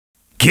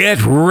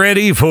Get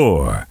ready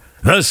for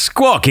the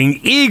Squawking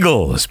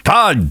Eagles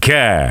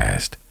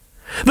podcast,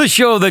 the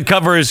show that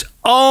covers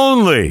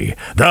only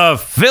the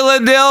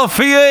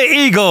Philadelphia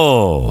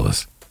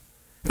Eagles.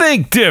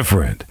 Think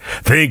different.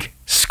 Think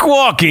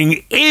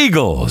Squawking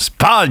Eagles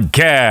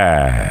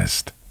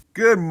podcast.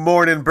 Good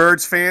morning,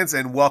 Birds fans,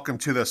 and welcome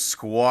to the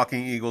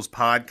Squawking Eagles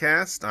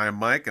podcast. I'm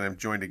Mike, and I'm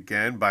joined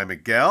again by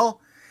Miguel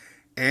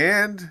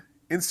and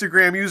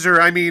Instagram user,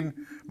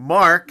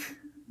 Mark.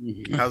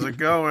 How's it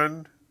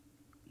going?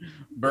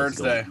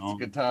 Birds Day. It's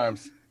good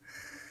times.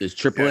 This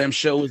Triple M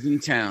show is in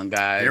town,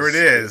 guys. Here it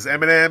is.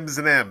 M&M's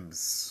and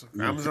M's.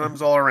 M's and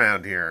M's all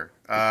around here.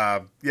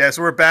 So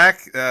we're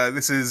back.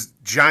 This is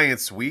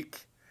Giants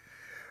week.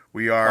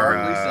 We are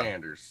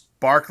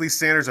Barkley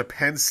Sanders, a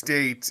Penn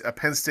State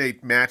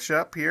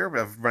matchup here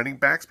of running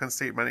backs, Penn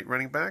State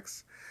running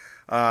backs.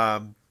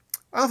 I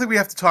don't think we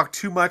have to talk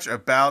too much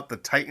about the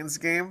Titans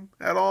game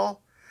at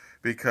all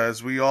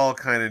because we all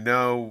kind of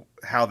know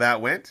how that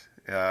went.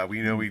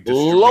 We know we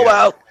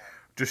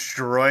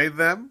destroyed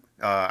them.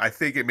 I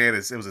think it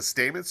was a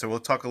statement, so we'll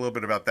talk a little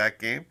bit about that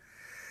game.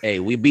 Hey,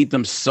 we beat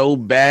them so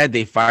bad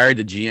they fired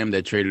the GM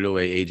that traded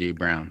away A.J.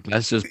 Brown.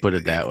 Let's just put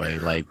it that way.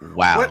 Like,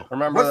 wow. They're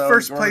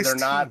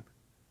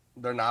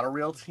not a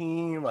real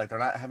team. Like, they're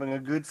not having a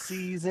good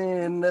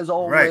season as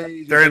always.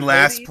 Right. They're in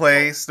last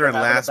place. They're in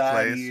last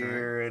place.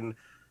 Year, and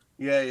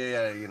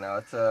yeah. You know,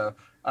 it's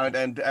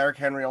and Eric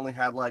Henry only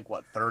had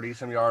 30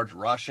 some yards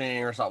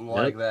rushing or something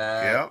like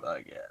that.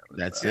 Yep.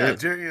 That's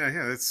it.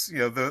 Yeah. It's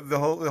the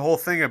whole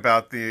thing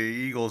about the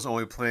Eagles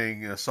only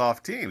playing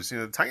soft teams.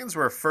 The Titans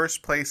were a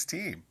first place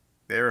team.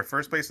 They were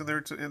first place in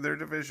their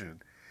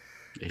division.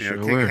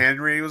 King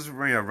Henry was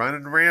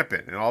running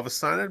rampant, and all of a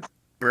sudden,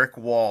 brick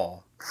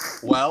wall.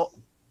 Well,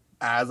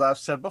 as I've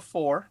said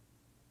before,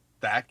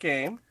 that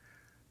game,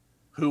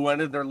 who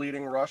ended their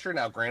leading rusher?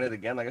 Now, granted,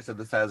 again, like I said,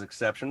 this has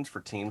exceptions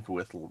for teams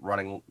with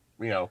running,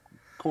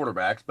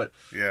 quarterbacks, but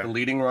the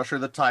leading rusher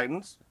of the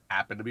Titans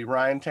happened to be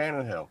Ryan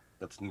Tannehill.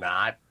 That's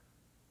not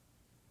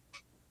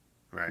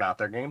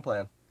their game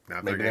plan.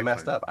 Maybe they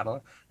messed up. I don't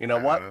know. You know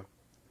what?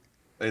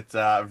 It's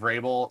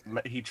Vrabel.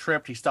 He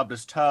tripped. He stubbed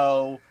his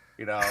toe.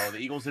 The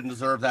Eagles didn't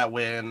deserve that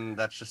win.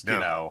 That's just,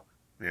 Yeah.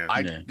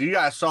 You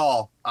guys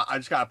saw, I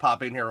just got to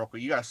pop in here real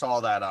quick. You guys saw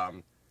that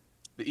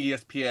the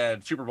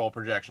ESPN Super Bowl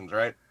projections,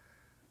 right?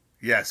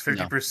 Yes,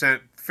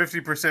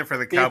 50% for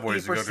the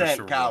Cowboys.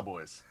 50%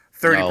 Cowboys.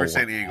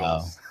 30%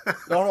 Eagles.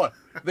 No.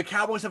 The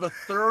Cowboys have a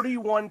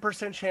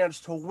 31% chance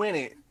to win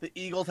it. The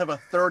Eagles have a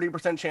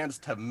 30% chance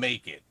to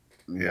make it.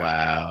 Yeah.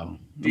 Wow.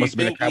 Do you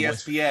think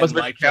ESPN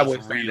might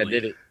Cowboys fan that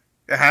did it?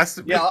 It has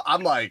to be. Yeah,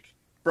 I'm like,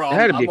 bro,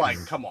 I'm like,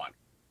 come on.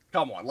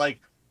 Like,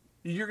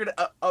 you're going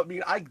to,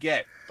 I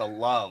get the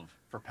love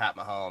for Pat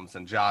Mahomes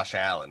and Josh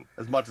Allen,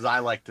 as much as I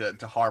like to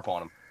harp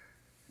on them.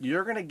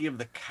 You're going to give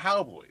the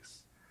Cowboys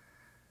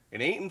an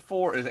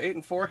 8-4. Is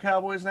 8-4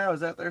 Cowboys now? Is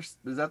that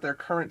their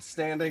current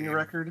standing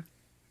record?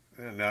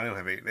 No, they don't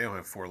have 8. They don't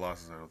have 4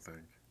 losses, I don't think.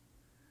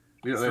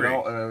 They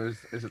don't.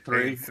 Is it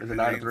 3? Is it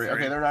 9-3?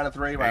 Okay, they're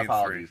 9-3. My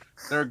apologies.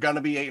 They're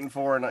gonna be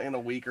 8-4 in a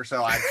week or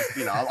so. I just,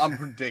 I'm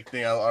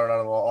predicting.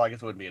 I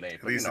guess it wouldn't be an 8.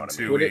 At least in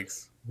 2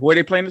 weeks. Who are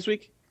they playing this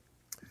week?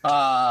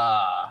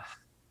 The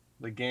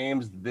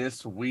games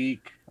this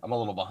week. I'm a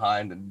little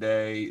behind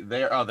today.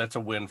 That's a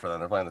win for them.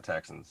 They're playing the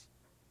Texans.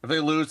 If they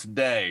lose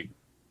today,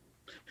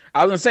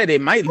 I was gonna say they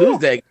might lose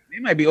that. They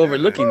might be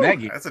overlooking that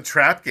game. That's a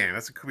trap game.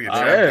 Could be a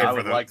trap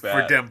game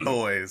for them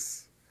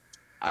boys.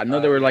 I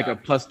know they were like a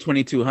plus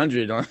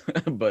 2,200 on,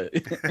 but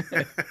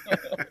the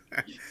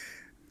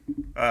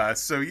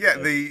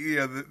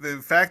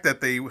fact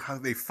that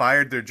they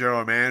fired their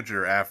general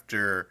manager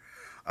after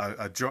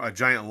a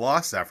giant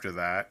loss after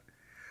that,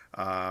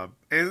 and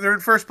they're in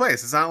first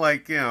place. It's not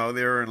like they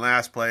were in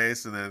last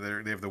place and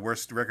then they have the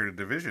worst record in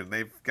division.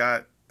 They've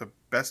got the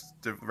best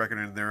record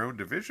in their own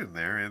division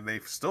there, and they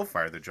still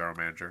fired their general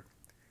manager.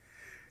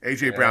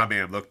 A.J. Brown made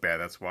him look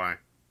bad. That's why.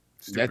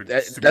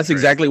 That's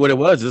exactly what it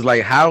was. It's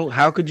like,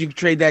 how could you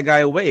trade that guy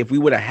away? If we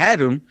would have had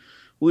him,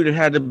 we would have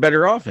had a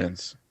better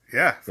offense.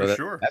 Yeah,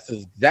 sure. That's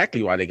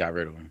exactly why they got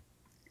rid of him.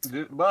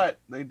 But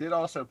they did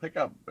also pick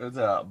up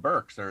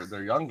Burks,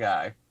 their young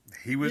guy.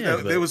 He was.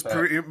 It was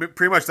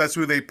pretty much that's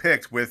who they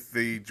picked with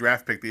the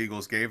draft pick the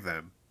Eagles gave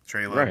them,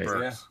 Treylon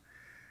Burks.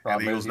 Yeah.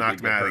 And the Eagles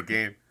knocked him out of the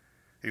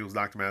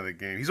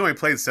game. He's only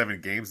played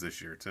 7 games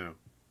this year too.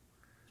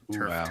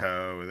 Turf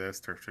toe this,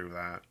 turf toe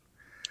that.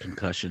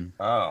 Concussion.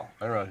 Oh, I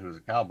didn't realize he was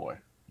a Cowboy.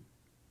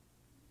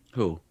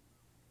 Who?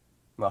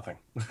 Nothing.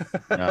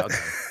 No, okay.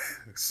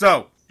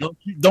 So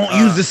don't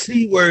use the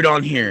C word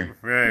on here.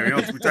 Right.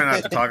 We try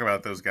not to talk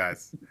about those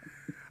guys.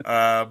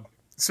 So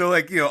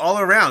all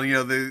around,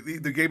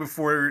 the game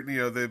before,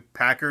 the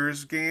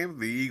Packers game,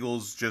 the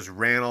Eagles just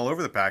ran all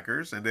over the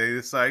Packers, and they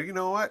decided, you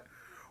know what,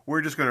 we're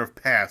just going to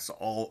pass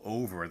all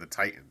over the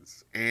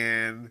Titans,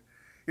 and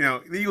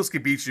the Eagles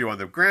can beat you on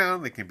the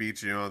ground, they can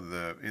beat you in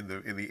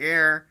the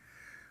air.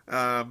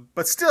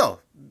 But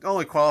still,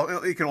 it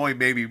can only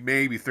maybe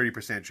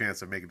 30%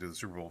 chance of making it to the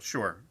Super Bowl.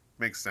 Sure,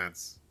 makes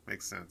sense.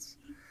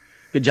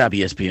 Good job,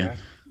 ESPN.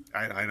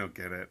 I don't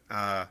get it.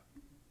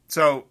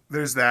 So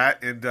there's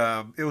that, and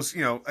it was,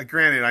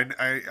 granted,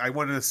 I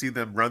wanted to see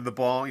them run the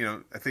ball.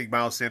 I think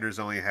Miles Sanders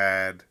only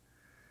had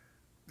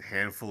a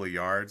handful of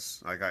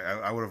yards. Like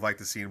I would have liked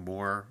to see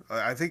more.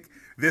 I think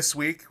this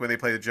week when they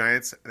play the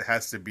Giants, it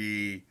has to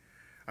be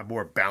a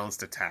more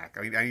balanced attack.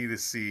 I mean, I need to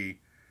see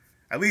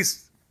at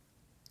least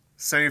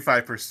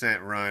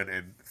 75% run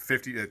and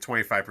 50 to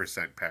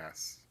 25%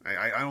 pass.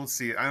 I don't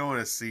see. I don't want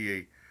to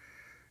see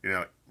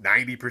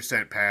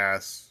 90%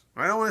 pass.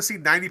 I don't want to see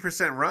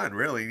 90% run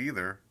really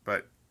either.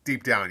 But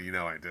deep down,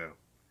 I do.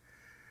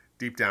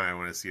 Deep down, I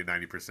want to see a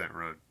 90%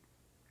 run.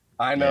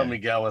 I know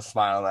Miguel was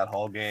smiling that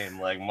whole game.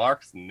 Like,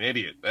 Mark's an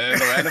idiot. The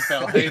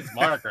NFL hates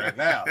Mark right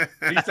now.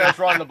 He says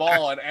run the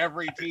ball, and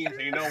every team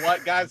says, you know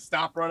what, guys,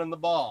 stop running the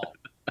ball.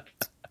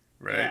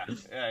 Right.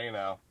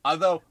 Yeah.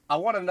 Although, I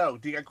want to know,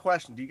 do you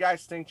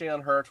guys think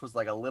Jalen Hurts was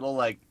like a little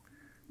like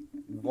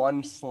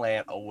one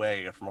slant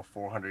away from a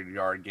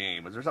 400-yard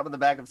game? Was there something in the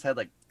back of his head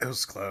like it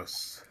was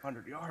close?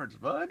 100 yards,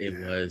 bud.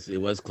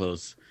 It was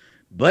close,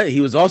 but he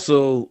was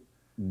also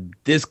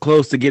this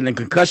close to getting a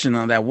concussion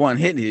on that one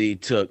hit that he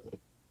took.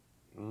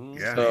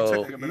 Yeah, so, he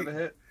took a bit of a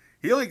hit.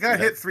 He only got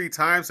hit 3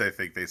 times, I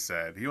think they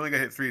said. He only got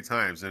hit 3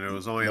 times, and it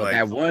was only like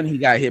that one he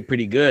got hit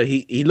pretty good.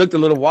 He looked a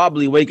little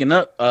wobbly waking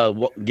up,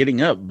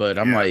 getting up, but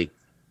I'm like,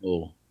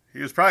 oh. He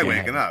was probably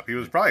waking up. He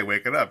was probably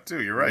waking up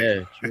too. You're right.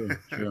 Yeah,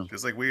 true.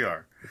 Just like we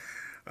are.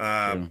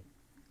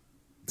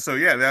 So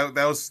yeah,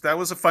 that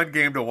was a fun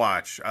game to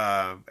watch.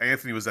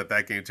 Anthony was at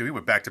that game too. He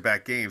went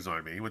back-to-back games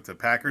on me. He went to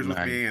Packers with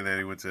me, and then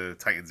he went to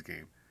Titans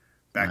game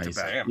back to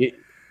back. Yeah,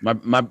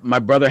 my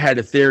brother had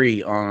a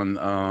theory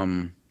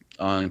on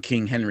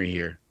King Henry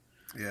here.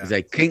 Yeah. He's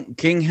like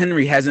King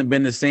Henry hasn't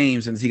been the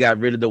same since he got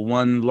rid of the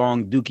one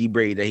long dookie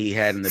braid that he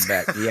had in the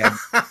back. He had,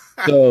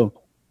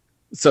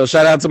 so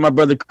shout out to my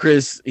brother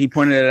Chris. He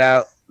pointed it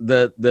out.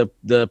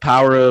 The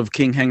power of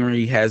King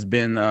Henry has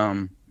been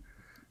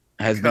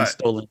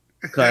stolen.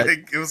 Cut.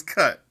 It was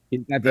cut.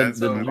 He's got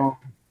the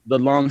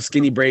long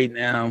skinny braid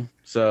now.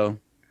 So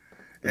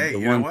hey,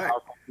 you know what?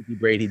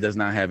 Braid he does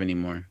not have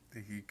anymore.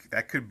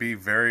 That could be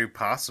very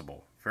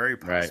possible. Very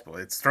possible.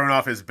 Right. It's thrown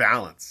off his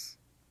balance.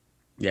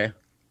 Yeah.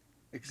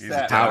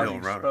 Except power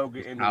spoke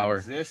it into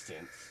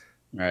existence.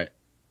 Right.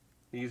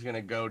 He's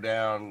gonna go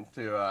down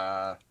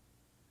to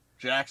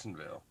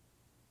Jacksonville.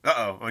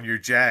 On your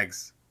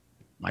Jags.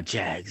 My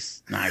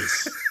Jags.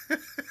 Nice.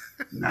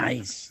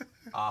 Nice.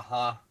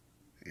 Uh-huh.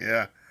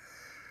 Yeah.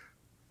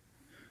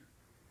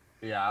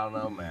 Yeah, I don't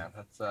know, man.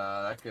 That's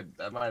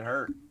that might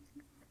hurt.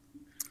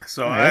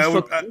 So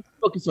let's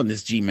focus on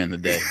this G-Man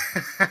today.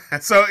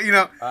 So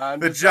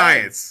the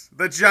Giants.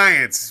 The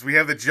Giants. We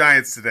have the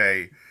Giants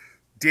today.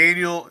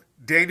 Daniel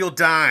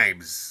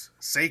Dimes,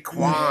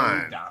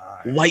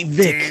 Saquon, White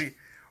Vic,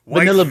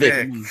 Vanilla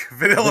Vic.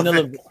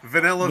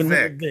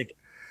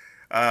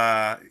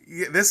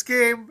 This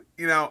game,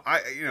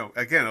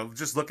 again,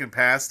 just looking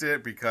past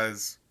it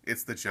because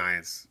it's the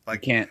Giants.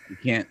 Like we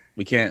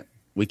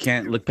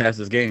can't look past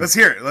this game. Let's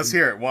hear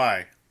it.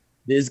 Why?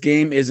 This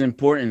game is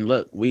important.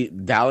 Look,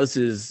 Dallas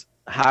is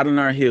hot on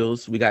our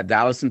heels. We got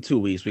Dallas in 2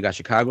 weeks. We got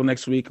Chicago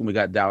next week, and we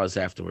got Dallas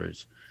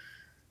afterwards.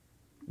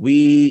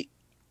 We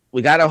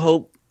gotta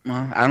hope.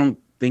 I don't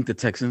think the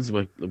Texans.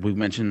 We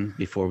mentioned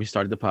before we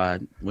started the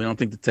pod. We don't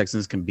think the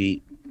Texans can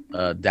beat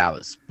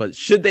Dallas. But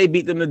should they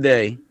beat them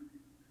today,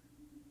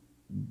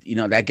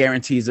 that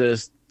guarantees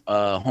us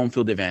home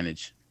field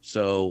advantage.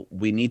 So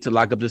we need to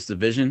lock up this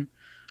division.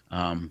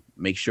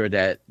 Make sure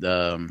that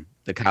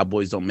the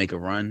Cowboys don't make a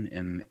run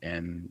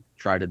and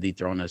try to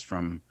dethrone us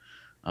from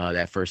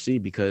that first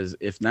seed. Because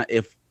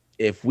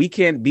if we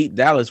can't beat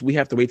Dallas, we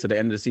have to wait till the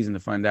end of the season to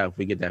find out if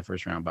we get that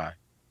first round bye.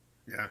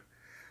 Yeah.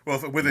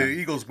 Well, with the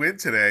Eagles win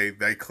today,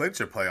 they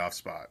clinch a playoff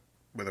spot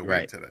with a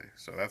win today.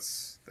 So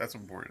that's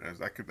important.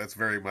 That's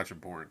very much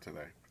important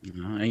today.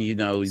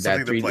 And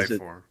something to play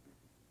for.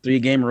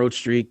 3-game road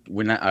streak.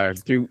 We're not our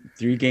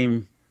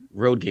 3-game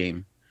road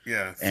game.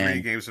 Yeah,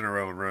 3 games in a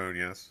row on road.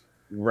 Yes.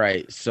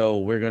 Right. So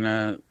we're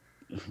gonna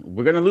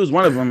lose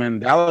one of them, and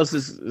Dallas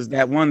is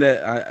that one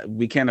that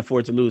we can't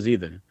afford to lose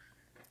either.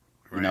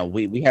 Right.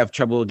 We have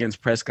trouble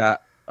against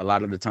Prescott a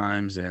lot of the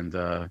times,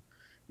 and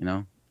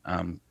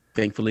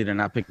thankfully they're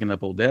not picking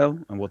up Odell,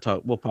 and we'll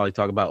probably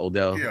talk about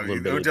Odell. Yeah, a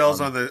little bit. Odell's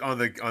on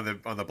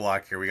the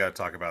block here. We got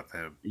to talk about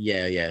them.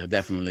 Yeah,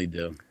 definitely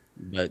do.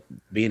 But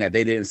being that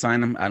they didn't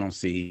sign him, I don't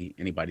see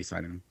anybody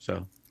signing him.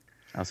 So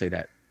I'll say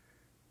that.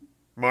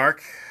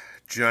 Mark,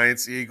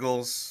 Giants,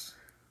 Eagles.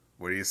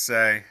 What do you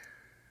say?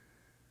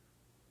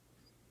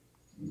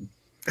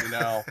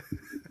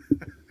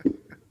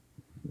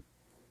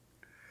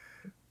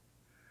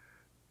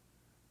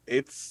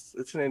 It's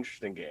an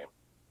interesting game.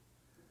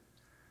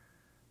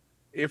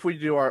 If we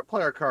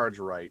play our cards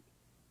right,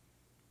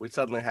 we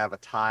suddenly have a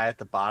tie at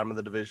the bottom of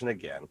the division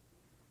again.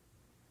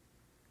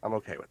 I'm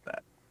okay with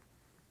that.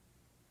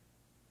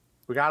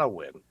 We gotta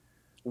win.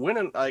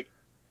 Winning,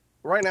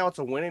 right now it's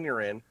a win and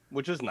you're in,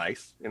 which is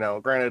nice.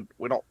 Granted,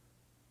 we don't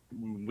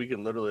we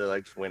can literally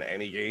like just win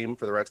any game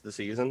for the rest of the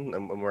season,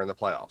 and we're in the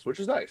playoffs, which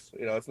is nice.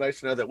 You know, it's nice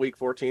to know that week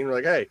 14 we're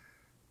like, hey,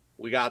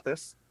 we got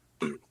this.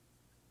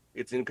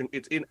 It's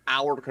in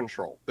our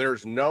control.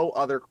 There's no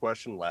other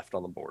question left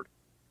on the board.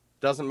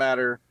 Doesn't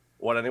matter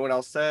what anyone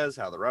else says,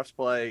 how the refs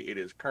play. It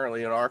is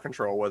currently in our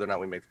control whether or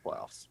not we make the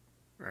playoffs.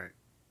 Right.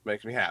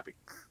 Makes me happy.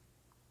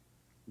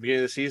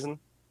 Beginning of the season,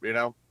 you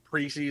know,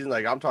 preseason,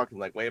 like I'm talking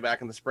like way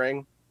back in the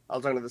spring. I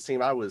was talking to the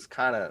team. I was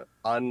kind of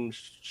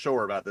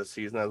unsure about this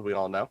season, as we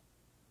all know.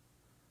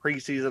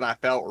 Preseason, I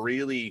felt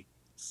really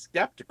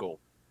skeptical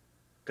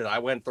because I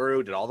went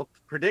through, did all the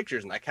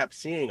predictions, and I kept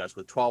seeing us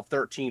with 12,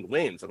 13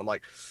 wins. And I'm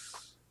like,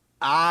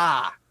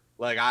 I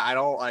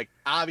don't like,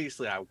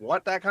 obviously I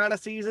want that kind of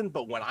season,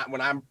 but when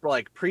I'm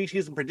like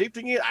preseason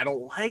predicting it, I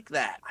don't like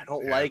that. I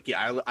don't like it.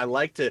 I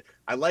like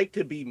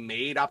to be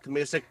made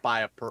optimistic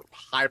by a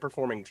high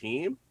performing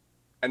team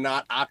and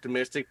not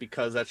optimistic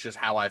because that's just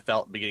how I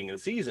felt at the beginning of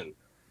the season.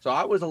 So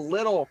I was a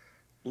little,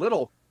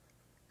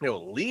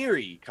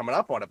 leery coming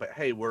up on it, but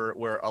hey,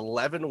 we're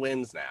 11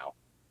 wins now.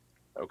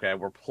 Okay,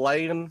 we're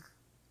playing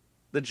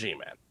the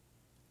G-Men.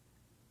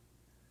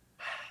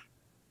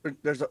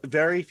 There's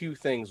very few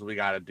things we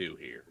got to do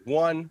here.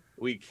 One,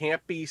 we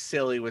can't be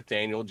silly with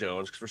Daniel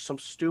Jones because for some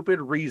stupid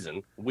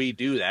reason we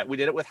do that. We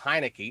did it with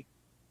Heineke,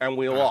 and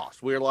we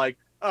lost. We were like,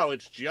 oh,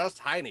 it's just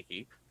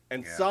Heineke,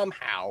 and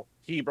somehow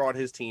he brought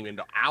his team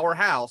into our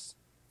house,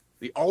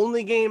 the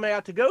only game I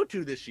got to go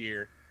to this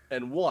year,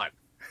 and won.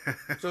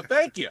 So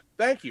thank you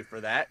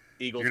for that,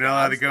 Eagles. You're not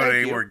allowed to go to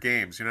any more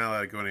games. You're not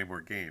allowed to go to any more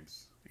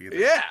games either.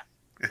 Yeah,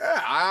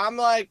 I'm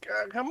like,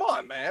 come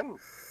on, man.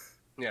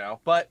 You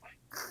know, but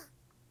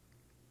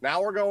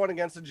now we're going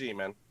against the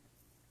G-Men.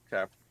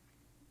 Okay,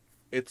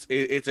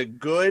 it's a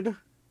good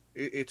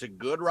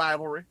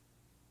rivalry,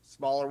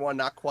 smaller one,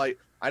 not quite.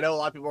 I know a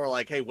lot of people are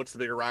like, hey, what's the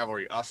bigger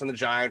rivalry, us and the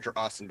Giants or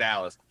us and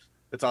Dallas?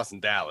 It's us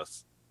and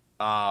Dallas.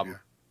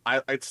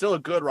 It's still a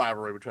good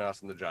rivalry between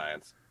us and the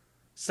Giants.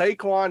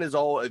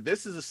 Saquon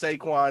this is a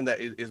Saquon that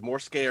is more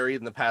scary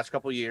than the past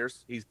couple of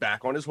years. He's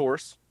back on his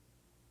horse.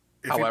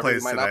 However, he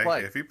might not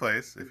play. If he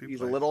plays.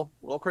 He's a little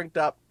crinked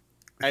up.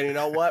 And you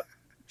know what?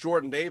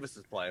 Jordan Davis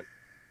is playing.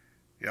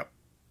 Yep.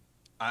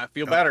 I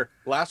feel better.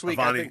 Last week,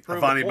 I think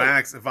Avonte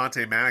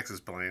Max is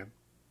playing.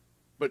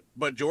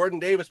 But Jordan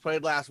Davis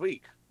played last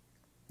week.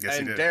 Yes,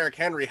 and he did. Derrick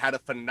Henry had a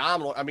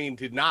phenomenal,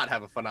 did not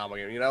have a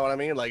phenomenal game. You know what I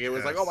mean? Like, it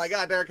was like, oh my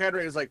God, Derrick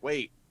Henry is like,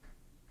 wait,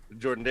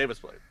 Jordan Davis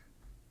played.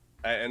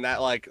 And that,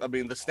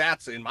 the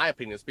stats, in my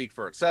opinion, speak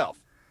for itself.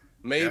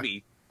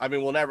 Maybe.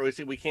 Yeah.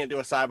 We can't do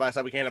a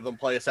side-by-side. We can't have them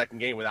play a second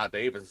game without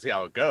Davis and see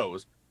how it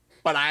goes.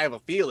 But I have a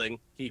feeling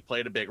he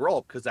played a big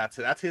role because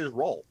that's his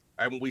role.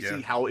 And we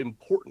see how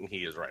important he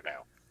is right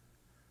now.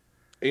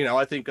 You know,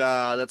 I think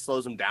that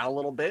slows him down a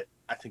little bit.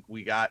 I think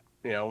we got,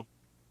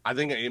 I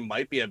think it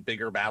might be a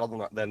bigger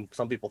battle than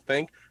some people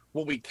think.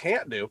 What we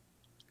can't do,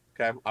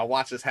 okay, I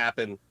watched this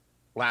happen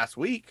last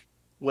week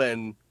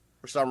when,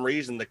 for some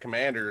reason, the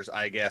Commanders,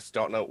 I guess,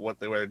 don't know what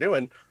they were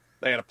doing.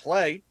 They had a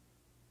play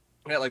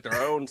at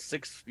their own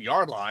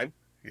 6-yard line,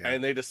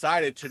 and they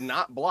decided to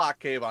not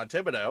block Kayvon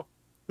Thibodeau,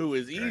 who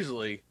is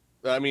easily,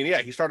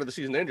 he started the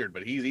season injured,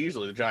 but he's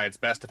easily the Giants'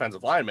 best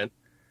defensive lineman.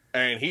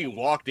 And he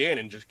walked in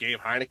and just gave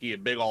Heineke a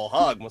big old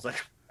hug and was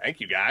like, thank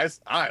you, guys.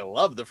 I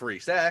love the free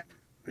sack.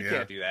 You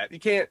can't do that. You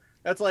can't.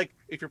 That's like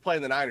if you're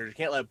playing the Niners, you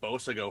can't let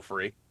Bosa go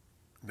free.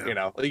 No. You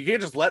know, you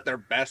can't just let their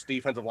best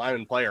defensive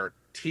lineman player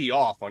tee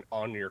off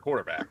on your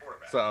quarterback.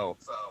 So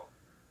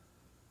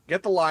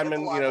get the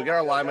linemen, get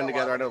our linemen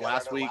together. I know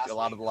last week a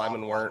lot of the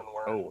linemen weren't.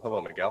 Oh,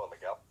 hello, Miguel.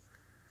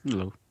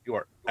 Hello. You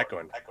are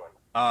echoing.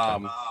 All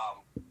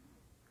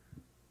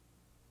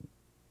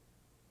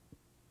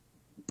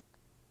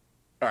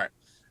right.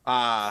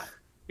 I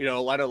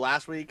know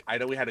last week, I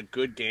know we had a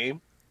good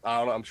game. I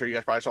don't know. I'm sure you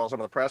guys probably saw some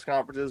of the press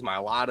conferences. A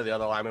lot of the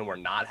other linemen were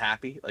not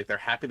happy. Like, they're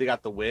happy they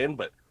got the win,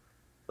 but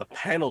the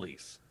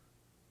penalties.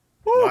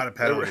 A lot of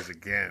penalties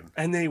again.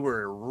 And they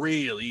were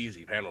real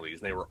easy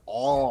penalties. They were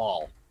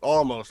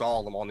almost all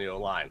of them on the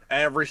O-line.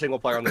 Every single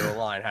player on the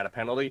O-line had a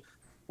penalty.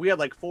 We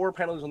had 4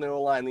 penalties on the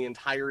O-line the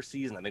entire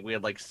season. I think we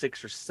had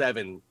 6 or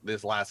 7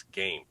 this last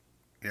game.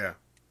 Yeah.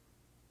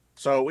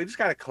 So we just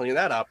got to clean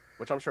that up,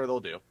 which I'm sure they'll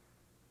do.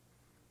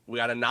 We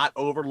got to not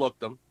overlook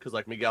them because,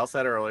 like Miguel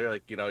said earlier,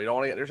 you don't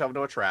want to get yourself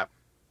into a trap.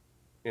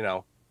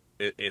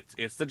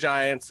 It's the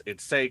Giants.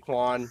 It's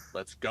Saquon.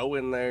 Let's go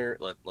in there.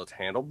 Let's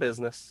handle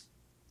business.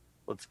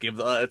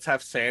 Let's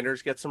have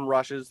Sanders get some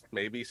rushes.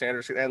 Maybe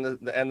Sanders can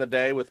end the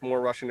day with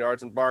more rushing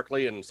yards than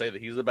Barkley and say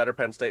that he's the better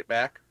Penn State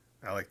back.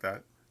 I like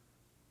that.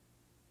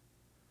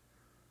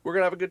 We're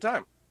gonna have a good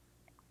time.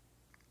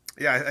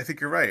 Yeah, I think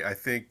you're right. I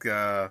think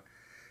a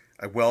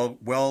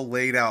well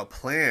laid out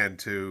plan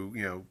to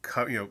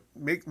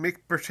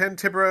pretend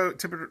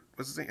Thibodeau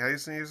what's his name? How do you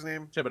say his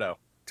name?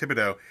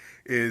 Thibodeau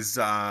is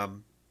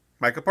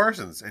Micah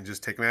Parsons and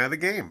just take him out of the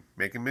game,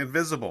 make him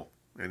invisible,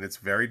 and it's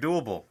very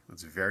doable.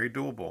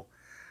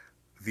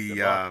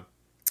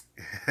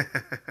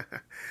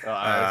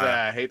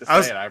 I hate to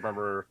say it. I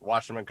remember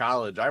watching him in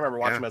college. I remember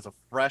watching him as a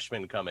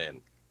freshman come in.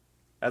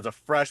 as a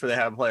freshman, they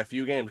had him play a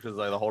few games because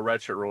like the whole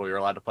redshirt rule, you're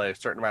allowed to play a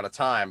certain amount of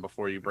time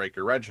before you break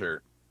your redshirt.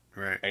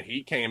 Right. And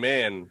he came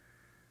in,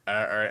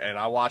 and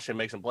I watched him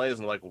make some plays,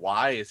 and like,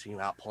 why is he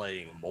not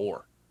playing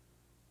more?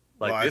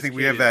 Like, well, I think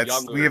we have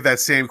that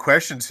same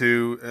question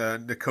to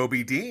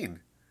Nakobe Dean.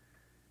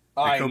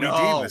 I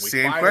know. The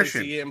same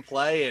question. See him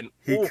play, and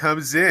he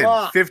comes in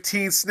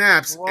 15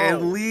 snaps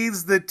and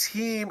leads the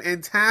team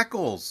in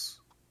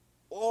tackles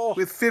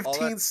with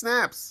 15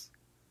 snaps.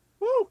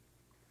 Woo,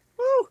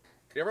 woo!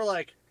 You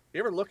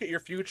ever look at your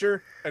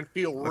future and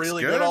feel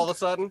really good all of a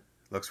sudden?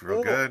 Looks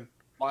real good.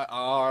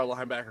 Our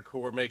linebacker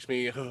core makes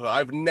me.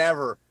 I've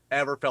never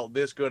ever felt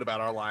this good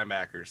about our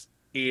linebackers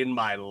in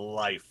my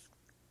life.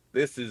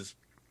 This is.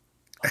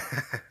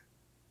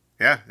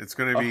 Yeah, it's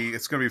gonna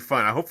be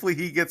fun. Hopefully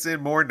he gets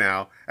in more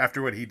now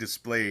after what he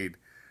displayed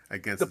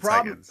against the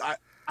Titans.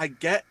 I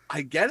get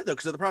it though,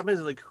 because the problem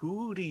is like,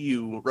 who do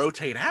you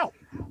rotate out?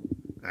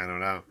 I don't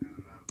know.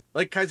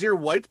 Like Kaiser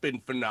White's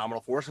been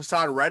phenomenal for us.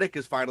 Hassan Reddick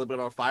has finally been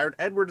on fire.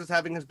 Edwards is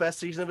having his best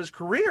season of his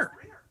career.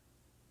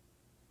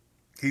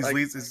 Does he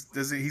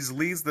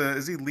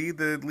lead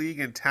the league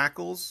in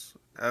tackles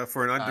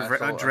for an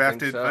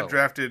undrafted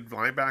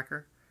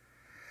linebacker?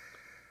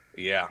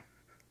 Yeah.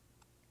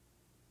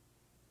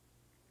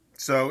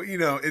 So,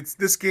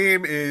 this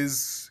game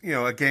is,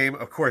 a game,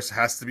 of course,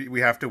 we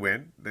have to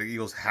win. The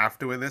Eagles have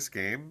to win this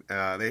game.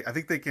 I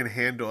think they can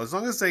handle, as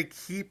long as they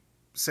keep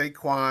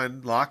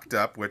Saquon locked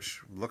up,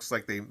 which looks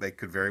like they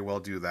could very well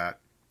do that.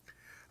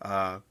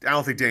 I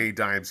don't think Danny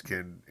Dimes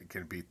can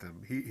beat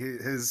them.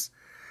 His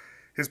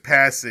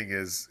passing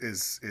is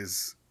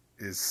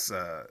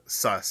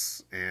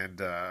sus,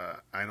 and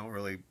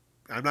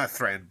I'm not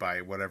threatened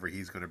by whatever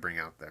he's going to bring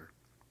out there.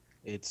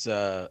 It's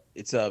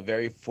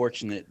very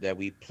fortunate that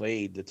we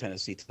played the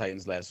Tennessee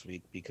Titans last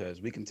week, because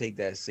we can take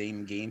that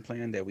same game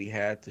plan that we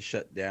had to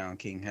shut down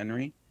King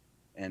Henry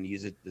and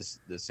use it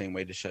the same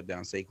way to shut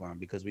down Saquon,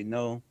 because we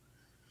know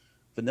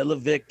Vanilla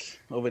Vic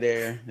over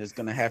there is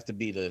going to have to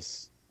beat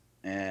us.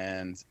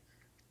 And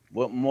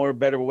what more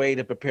better way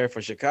to prepare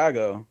for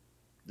Chicago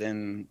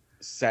than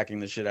sacking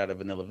the shit out of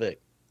Vanilla Vic?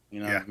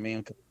 You know what I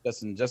mean?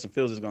 Justin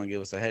Fields is going to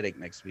give us a headache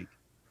next week.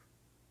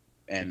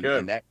 And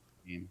in that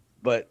game.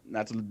 But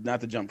not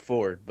to jump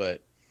forward,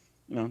 but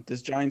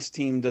this Giants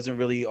team doesn't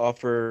really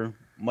offer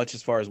much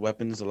as far as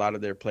weapons. A lot of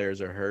their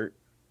players are hurt,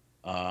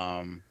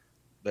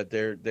 but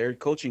their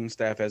coaching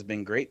staff has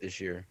been great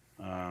this year.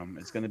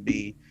 It's going to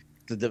be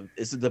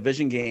it's a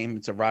division game.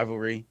 It's a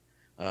rivalry,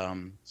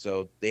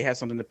 so they have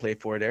something to play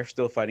for. They're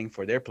still fighting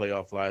for their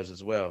playoff lives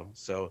as well.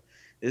 So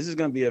this is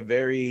going to be a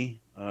very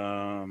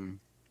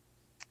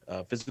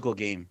physical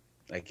game,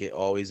 like it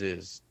always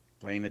is.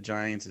 Playing the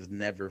Giants is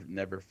never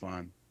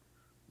fun.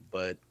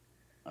 But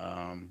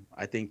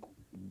I think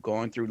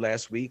going through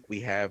last week,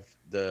 we have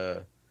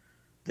the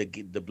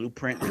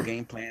blueprint, the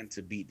game plan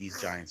to beat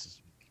these Giants this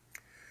week.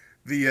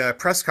 The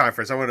press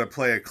conference, I want to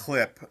play a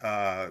clip.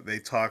 They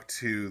talked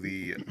to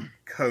the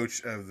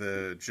coach of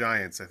the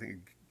Giants, I think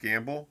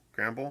Gamble,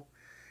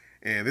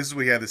 and this is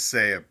what he had to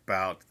say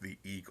about the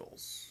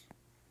Eagles.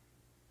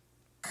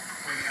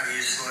 How do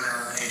you slow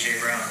down A.J.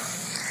 Brown?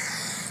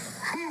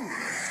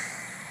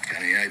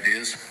 Any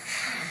ideas?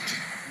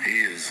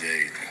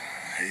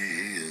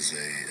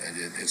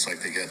 It's like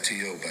they got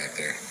T.O. back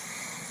there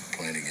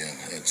playing again.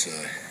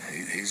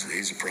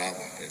 He's a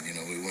problem.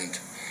 And, we went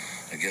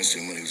against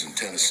him when he was in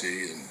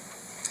Tennessee, and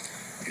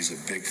he's a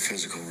big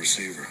physical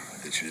receiver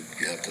that you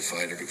have to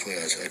fight every play.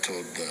 I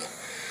told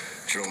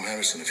Jerome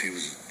Henderson if he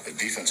was a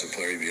defensive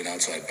player, he'd be an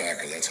outside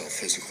backer. That's how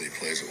physically he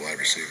plays at wide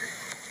receiver.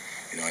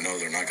 I know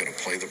they're not going to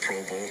play the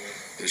Pro Bowl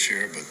this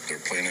year, but they're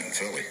playing it in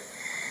Philly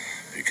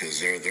because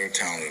they're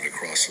talented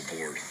across the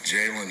board.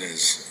 Jalen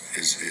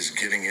is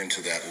getting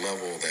into that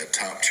level, that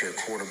top tier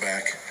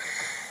quarterback,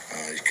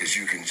 because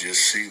you can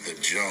just see the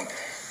jump.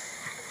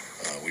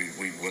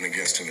 We went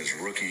against him his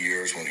rookie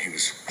years when he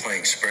was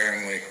playing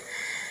sparingly,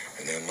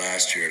 and then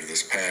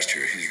this past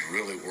year, he's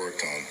really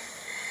worked on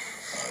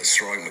his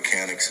throwing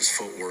mechanics, his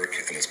footwork,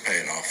 and it's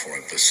paying off for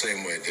him the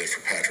same way it did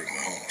for Patrick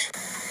Mahomes.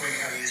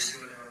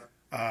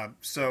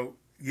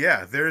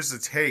 There's a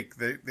take.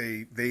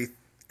 They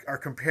are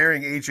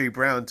comparing A.J.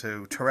 Brown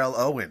to Terrell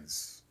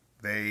Owens.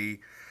 They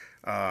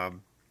are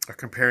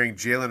comparing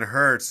Jalen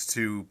Hurts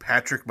to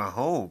Patrick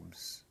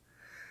Mahomes.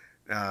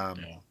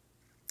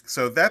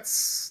 So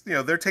that's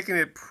they're taking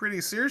it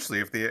pretty seriously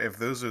if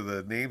those are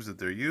the names that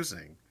they're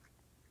using.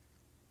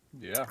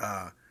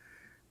 Yeah.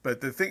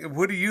 But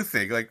what do you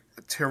think? Like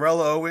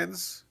Terrell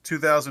Owens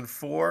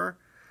 2004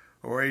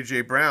 or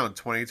A.J. Brown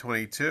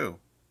 2022?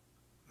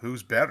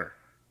 Who's better?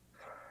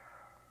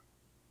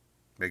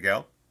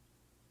 Miguel?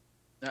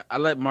 I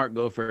let Mark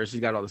go first.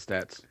 He's got all the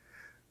stats.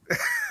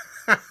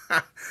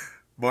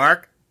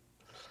 Mark?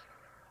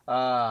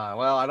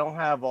 Well, I don't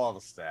have all the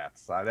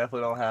stats. I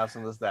definitely don't have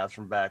some of the stats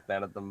from back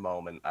then at the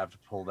moment. I have to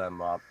pull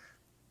them up.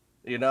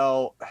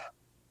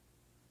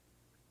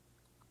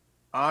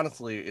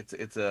 Honestly, it's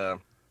an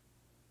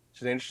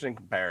interesting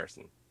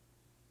comparison.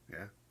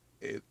 Yeah.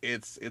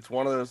 It's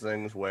one of those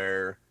things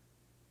where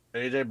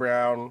A.J.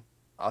 Brown,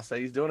 I'll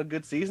say he's doing a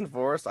good season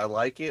for us. I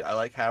like it. I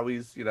like how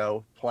he's,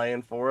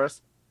 playing for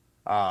us.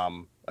 I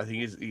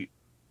think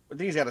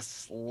he's got a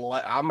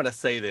slight. I'm gonna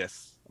say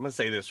this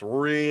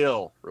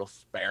real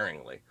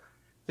sparingly.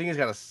 I think he's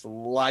got a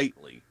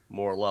slightly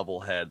more level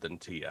head than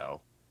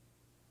T.O.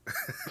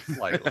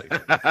 Slightly.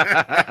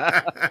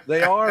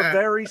 They are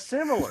very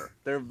similar.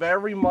 They're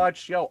very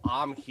much,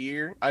 I'm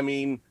here. I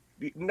mean,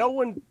 no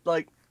one,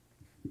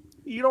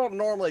 you don't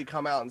normally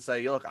come out and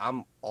say, look,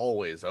 I'm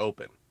always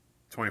open.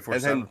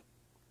 24/7.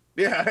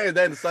 Yeah, and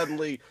then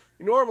suddenly,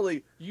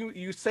 normally,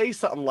 you say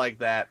something like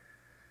that,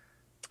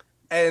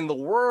 and the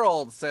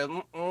world said,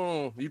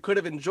 you could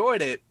have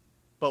enjoyed it,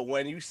 but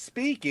when you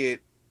speak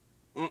it,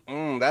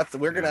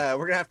 we're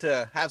gonna have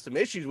to have some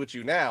issues with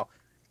you now.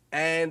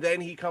 And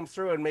then he comes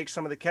through and makes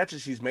some of the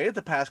catches he's made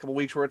the past couple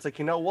weeks, where it's like,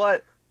 you know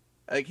what?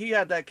 Like, he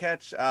had that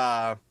catch.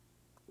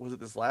 Was it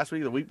this last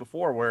week, or the week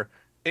before, where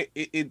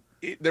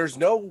there's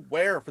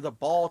nowhere for the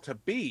ball to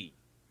be,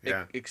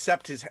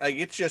 except his.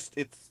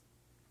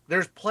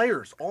 There's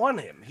players on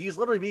him. He's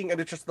literally and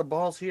it's just the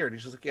ball's here, and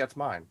he's just like, yeah, it's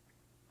mine.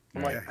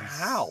 I'm like,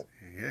 how?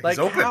 Yeah, he's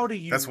open. How do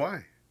you? That's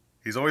why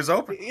he's always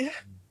open.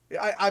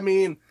 I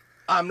mean,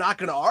 I'm not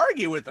going to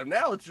argue with him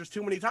now. It's just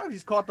too many times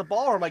he's caught the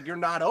ball. I'm like, you're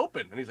not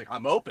open. And he's like,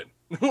 I'm open.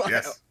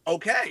 Yes.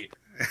 Okay.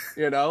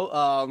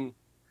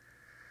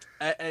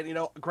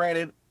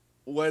 Granted,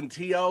 when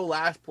T.O.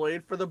 last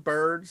played for the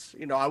Birds,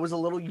 I was a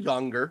little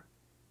younger,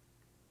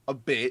 a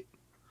bit.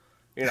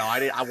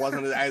 I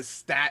wasn't as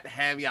stat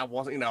heavy. I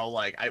wasn't,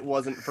 it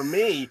wasn't for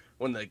me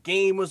when the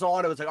game was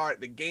on. It was like, all right,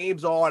 the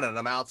game's on, and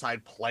I'm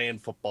outside playing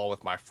football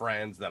with my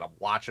friends. Then I'm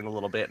watching a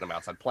little bit, and I'm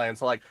outside playing.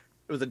 So, it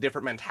was a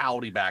different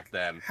mentality back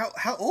then.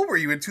 How old were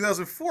you in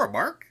 2004,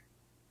 Mark?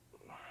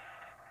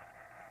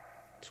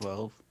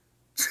 12.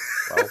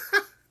 12.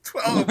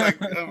 Oh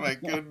my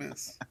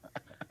goodness.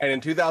 And in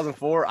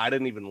 2004, I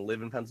didn't even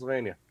live in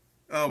Pennsylvania.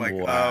 Oh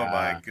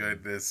my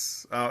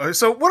goodness.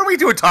 So what are we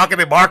doing talking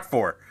to Mark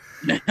for?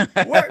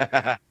 What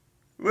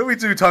are we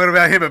doing talking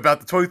about him about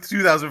the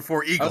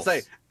 2004 Eagles? I'll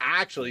say,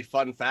 actually,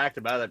 fun fact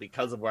about that,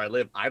 because of where I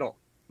live, I don't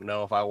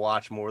know if I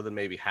watched more than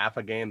maybe half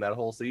a game that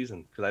whole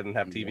season, because I didn't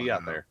have TV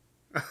out there.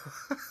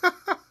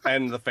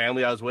 And the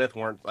family I was with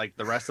weren't,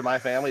 the rest of my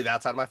family,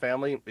 that side of my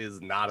family, is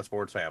not a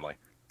sports family.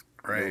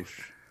 Right.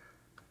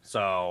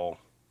 So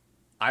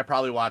I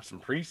probably watched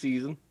some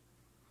preseason.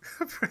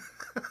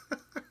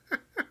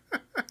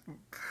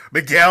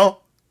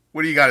 Miguel,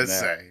 what do you got to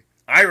say?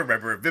 I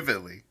remember it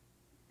vividly.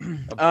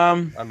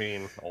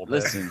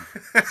 Listen,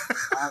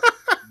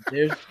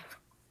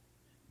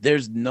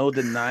 there's no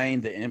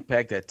denying the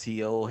impact that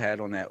T.O.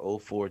 had on that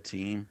 04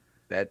 team.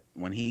 That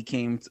when he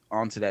came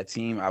onto that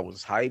team, I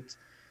was hyped.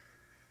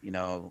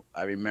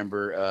 I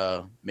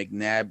remember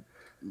McNabb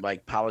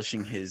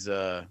polishing his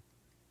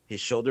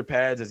shoulder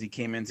pads as he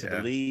came into the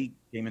league,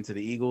 came into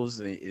the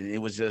Eagles, and it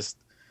was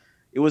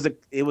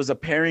a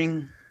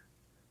pairing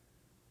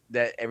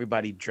that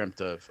everybody dreamt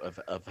of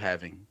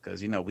having,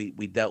 because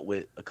we dealt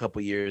with a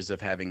couple years of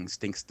having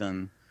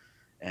Stinkston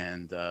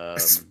and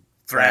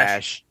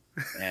Thrash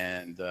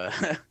and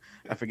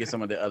I forget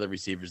some of the other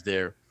receivers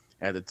there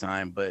at the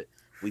time, but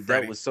we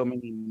dealt with so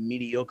many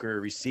mediocre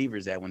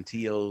receivers that when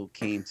T.O.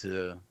 came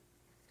to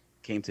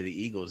the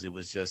Eagles, it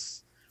was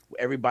just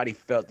everybody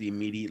felt the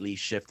immediately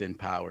shift in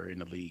power in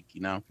the league.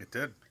 It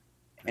did.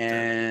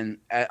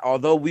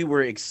 Although we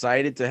were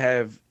excited to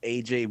have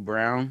A.J.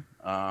 Brown,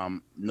 I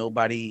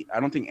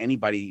don't think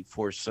anybody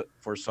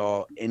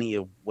foresaw any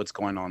of what's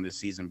going on this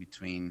season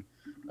between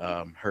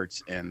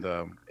Hurts and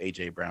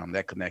A.J. Brown,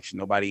 that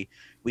connection.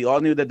 We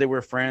all knew that they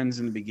were friends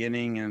in the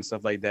beginning and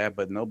stuff like that,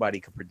 but nobody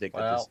could predict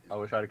this. I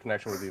wish I had a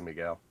connection with you,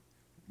 Miguel.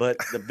 But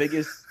the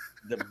biggest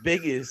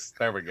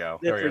there we go.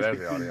 There's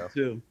the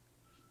audio.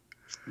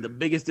 The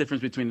biggest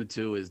difference between the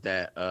two is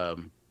that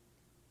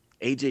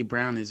A.J.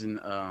 Brown is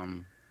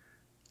an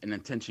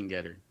attention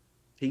getter.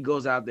 He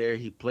goes out there,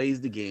 he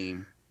plays the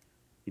game,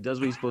 he does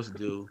what he's supposed to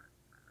do.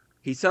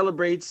 He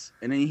celebrates,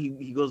 and then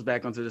he goes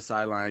back onto the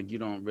sideline. You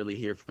don't really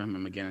hear from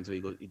him again until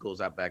he goes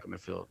out back on the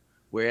field.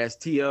 Whereas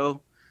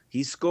T.O.,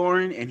 he's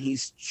scoring and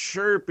he's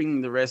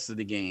chirping the rest of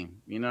the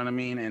game. You know what I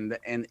mean?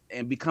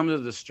 And becomes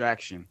a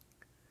distraction.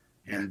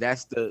 Yeah. And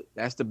that's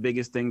the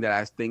biggest thing that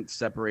I think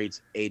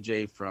separates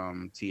AJ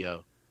from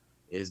T.O.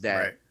 is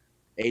that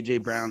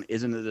AJ Brown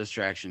isn't a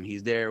distraction.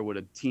 He's there with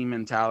a team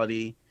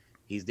mentality.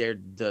 He's there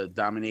to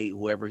dominate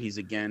whoever he's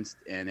against,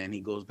 and then he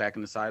goes back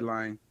on the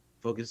sideline,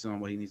 focuses on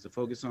what he needs to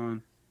focus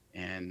on,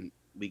 and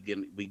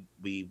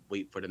we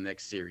wait for the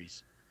next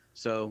series.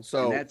 So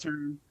in that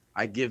turn,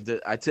 I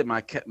tip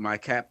my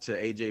cap to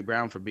AJ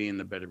Brown for being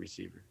the better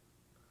receiver.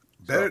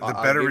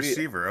 Better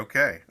receiver.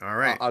 Okay, all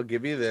right. I'll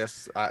give you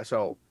this.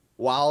 So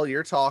while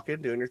you're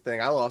talking, doing your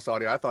thing, I lost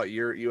audio. I thought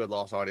you had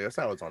lost audio.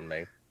 So that was on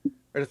me.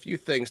 There's a few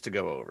things to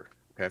go over.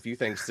 Okay, a few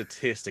things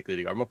statistically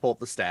to go. I'm gonna pull up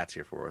the stats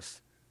here for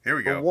us. Here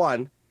we go.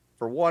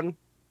 For one,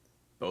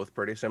 both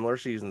pretty similar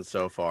seasons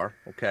so far.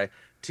 Okay,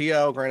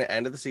 T.O. granted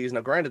end of the season.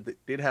 Now, granted, they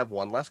did have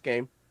one less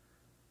game.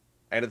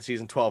 End of the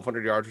season,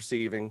 1,200 yards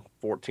receiving,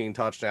 14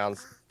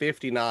 touchdowns,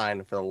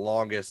 59 for the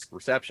longest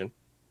reception.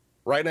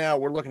 Right now,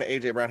 we're looking at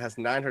A.J. Brown has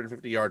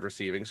 950 yards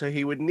receiving, so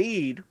he would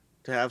need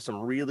to have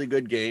some really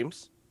good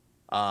games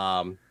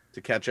to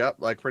catch up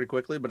like pretty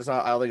quickly. But it's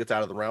not. I don't think it's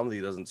out of the realm that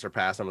he doesn't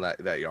surpass him in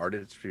that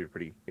yardage. It's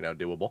pretty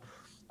doable.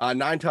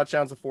 9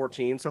 touchdowns to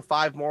 14, so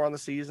 5 more on the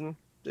season.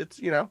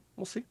 It's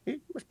we'll see. There's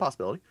a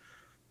possibility.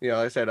 Like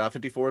I said,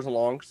 54s and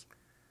longs.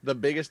 The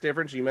biggest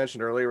difference you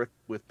mentioned earlier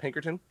with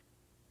Pinkerton,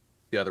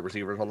 the other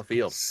receivers on the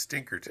field.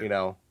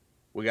 Stinkerton.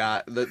 We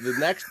got the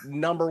next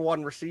number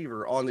 1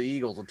 receiver on the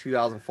Eagles in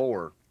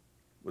 2004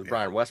 was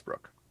Brian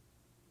Westbrook.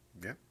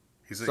 Yeah,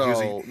 he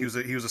was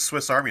a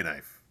Swiss Army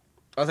knife.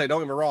 I'll say,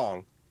 don't get me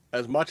wrong.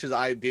 As much as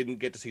I didn't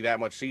get to see that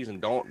much season,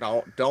 don't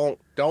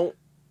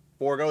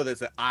forego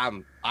this.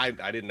 I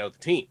didn't know the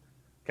team.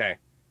 Okay,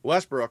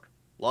 Westbrook,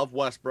 love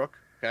Westbrook.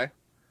 Okay,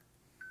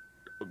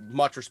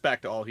 much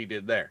respect to all he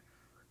did there.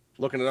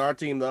 Looking at our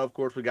team, though, of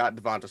course, we got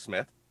Devonta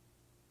Smith.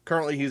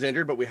 Currently, he's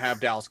injured, but we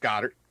have Dallas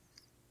Goedert.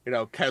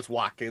 Kes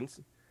Watkins.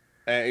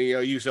 And,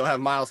 you still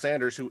have Miles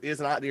Sanders, who is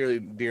not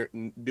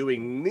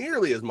doing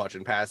nearly as much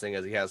in passing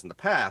as he has in the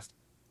past.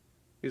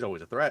 He's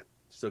always a threat.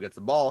 Still gets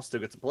the ball, still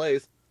gets the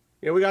plays.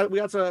 We got a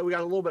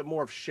little bit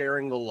more of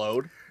sharing the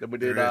load than we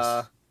did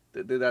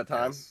that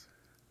time. Yes.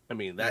 I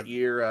mean, that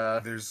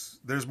year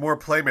there's more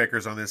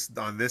playmakers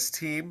on this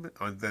team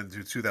than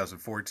the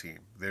 2004 team.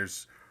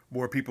 There's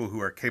more people who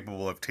are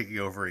capable of taking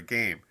over a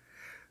game.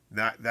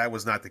 That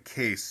was not the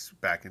case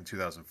back in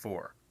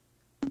 2004.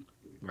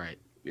 Right.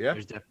 Yeah.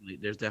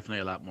 There's definitely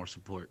a lot more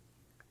support.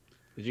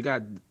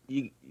 Because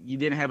you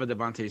didn't have a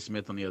Devontae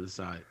Smith on the other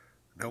side.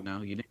 Nope.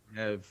 No, you didn't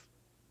have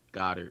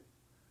Goddard.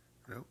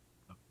 Nope.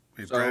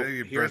 So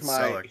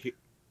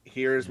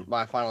here's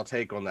my final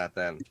take on that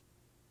then.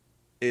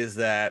 Is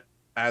that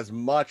as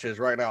much as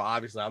right now,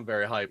 obviously I'm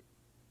very hyped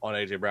on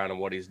A.J. Brown and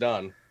what he's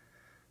done.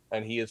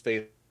 And he is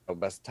facing the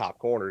best top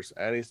corners,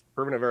 and he's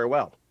proven it very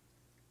well.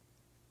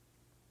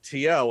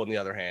 T.O., on the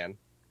other hand,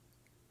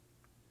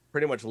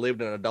 pretty much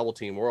lived in a double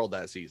team world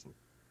that season.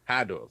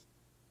 Had to have.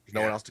 There's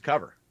no one else to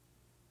cover.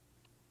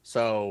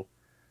 So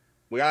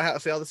we gotta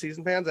see how the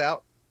season pans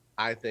out.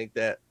 I think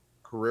that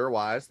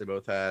career-wise, they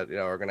both are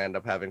going to end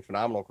up having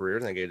phenomenal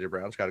careers. I think A.J.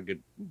 Brown's got a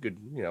good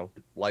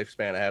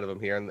lifespan ahead of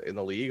him here in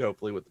the league,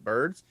 hopefully with the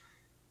Birds.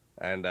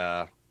 And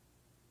I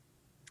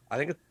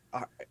think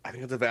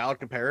it's a valid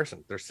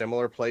comparison. They're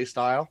similar play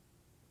style.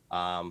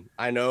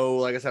 I know,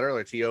 like I said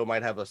earlier, T.O.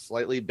 might have a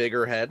slightly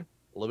bigger head,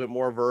 a little bit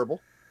more verbal.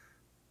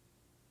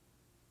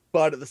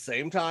 But at the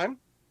same time,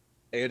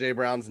 A.J.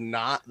 Brown's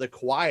not the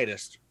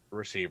quietest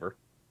receiver.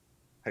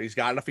 He's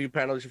gotten a few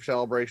penalty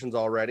celebrations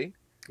already.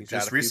 He's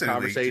had a few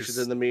conversations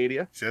in the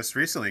media. Just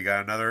recently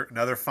got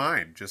another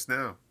fine just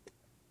now.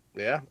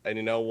 Yeah, and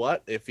you know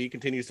what? If he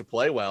continues to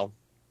play well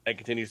and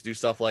continues to do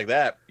stuff like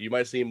that, you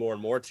might see more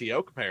and more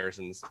T.O.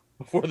 comparisons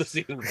before the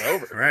season's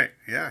over. Right,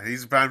 yeah.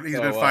 He's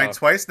been fined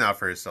twice now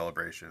for his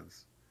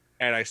celebrations.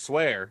 And I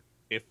swear,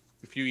 if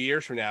a few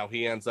years from now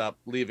he ends up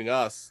leaving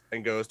us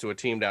and goes to a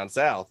team down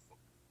south,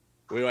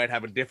 we might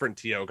have a different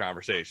T.O.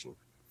 conversation.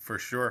 For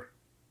sure.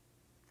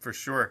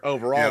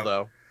 Overall,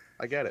 though,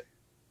 I get it.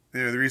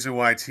 The reason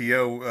why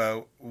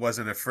T.O.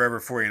 wasn't a forever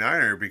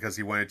 49er because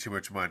he wanted too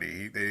much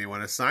money. They didn't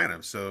want to sign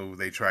him, so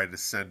they tried to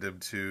send him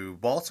to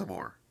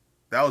Baltimore.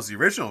 That was the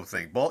original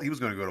thing. He was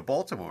going to go to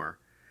Baltimore,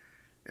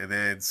 and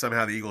then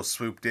somehow the Eagles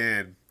swooped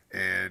in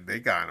and they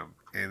got him.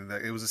 And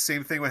it was the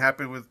same thing what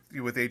happened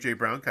with A.J.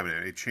 Brown coming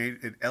in.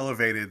 It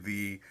elevated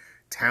the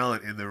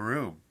talent in the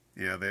room.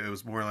 It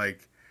was more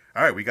like,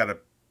 all right, we got a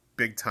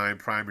big time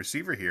prime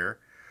receiver here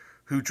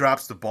who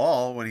drops the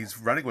ball when he's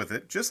running with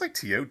it, just like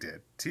T.O. did.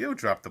 T.O.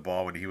 dropped the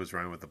ball when he was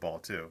running with the ball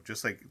too,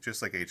 just like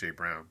A.J.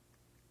 Brown.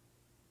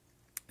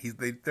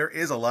 There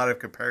is a lot of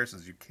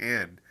comparisons you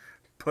can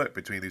put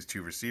between these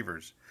two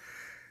receivers.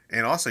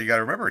 And also, you got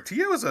to remember,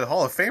 T.O. is a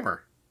Hall of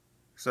Famer.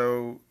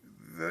 So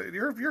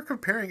you're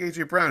comparing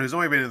A.J. Brown, who's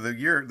only been in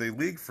the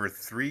league for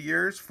 4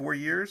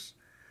 years,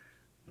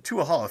 to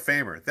a Hall of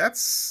Famer.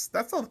 That's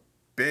a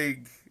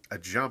big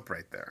jump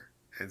right there.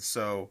 And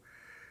so,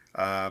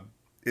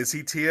 is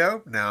he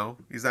T.O.? No,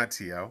 he's not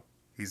T.O.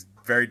 He's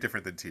very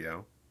different than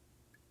T.O.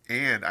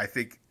 And I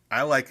think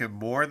I like him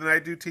more than I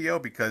do T.O.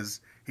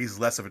 because he's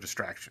less of a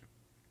distraction.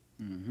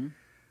 Mm-hmm.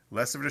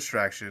 Less of a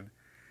distraction.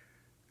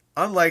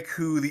 Unlike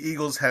who the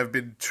Eagles who've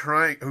been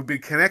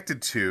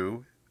connected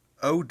to,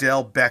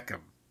 Odell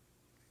Beckham.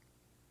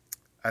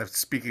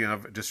 Speaking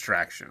of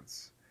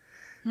distractions,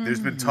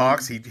 there's been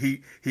talks.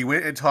 He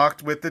went and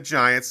talked with the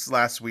Giants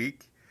last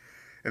week,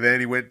 and then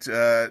he went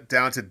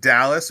down to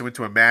Dallas and went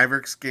to a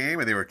Mavericks game,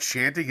 and they were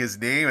chanting his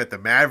name at the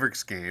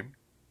Mavericks game,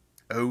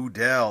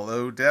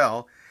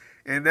 Odell,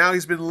 and now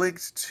he's been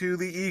linked to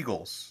the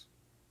Eagles.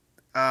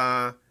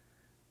 My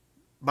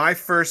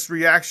first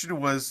reaction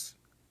was,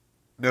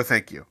 no,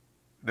 thank you.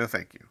 No,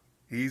 thank you.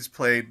 He's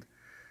played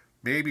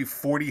maybe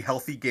 40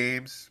 healthy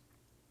games.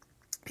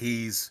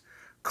 He's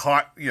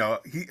caught,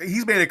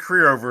 he's made a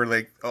career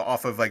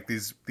off of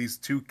these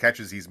 2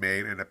 catches he's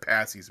made and a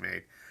pass he's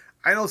made.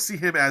 I don't see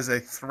him as a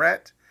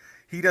threat.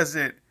 He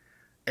doesn't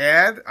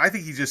add. I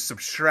think he just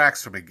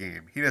subtracts from a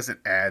game. He doesn't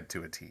add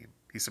to a team.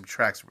 He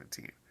subtracts from a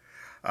team.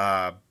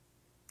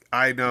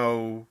 I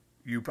know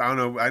you. I don't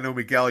know. I know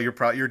Miguel. You're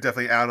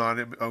definitely out on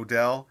it,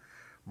 Odell.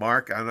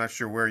 Mark, I'm not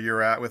sure where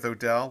you're at with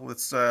Odell.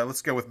 Let's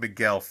go with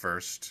Miguel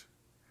first.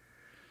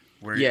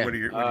 What do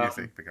you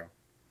think, Miguel?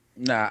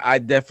 Nah, I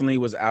definitely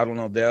was out on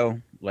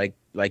Odell.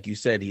 Like you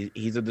said,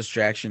 he's a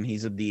distraction.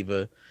 He's a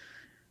diva.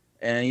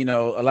 And you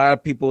know, a lot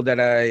of people that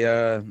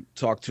I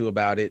talked to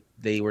about it,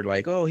 they were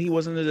like, "Oh, he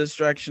wasn't a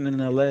distraction in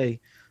LA."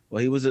 Well,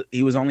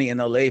 he was only in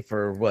LA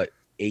for what,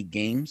 8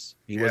 games.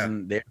 He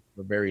wasn't there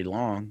for very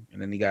long,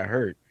 and then he got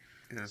hurt.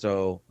 Yeah.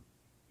 So,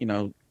 you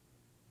know,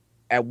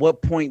 at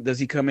what point does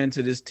he come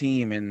into this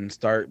team and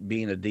start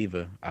being a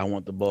diva? I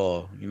want the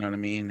ball. You know what I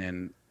mean?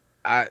 And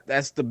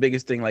that's the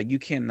biggest thing. Like, you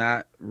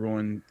cannot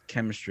ruin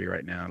chemistry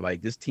right now.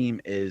 Like, this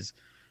team is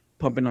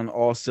pumping on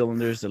all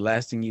cylinders. The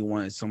last thing you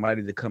want is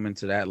somebody to come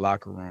into that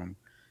locker room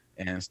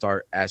and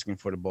start asking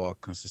for the ball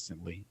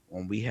consistently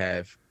when we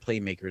have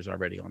playmakers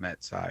already on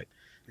that side.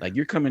 Like,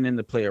 you're coming in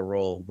to play a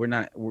role.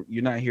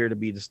 You're not here to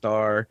be the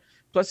star.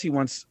 Plus, he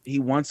wants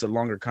a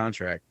longer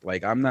contract.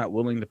 Like, I'm not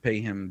willing to pay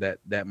him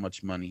that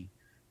much money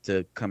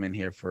to come in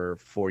here for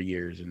 4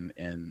 years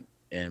and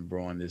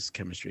ruin this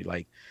chemistry.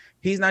 Like,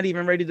 he's not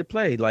even ready to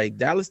play. Like,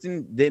 Dallas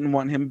didn't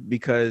want him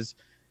because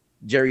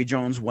Jerry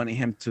Jones wanted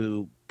him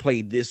to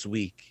play this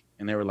week,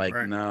 and they were like,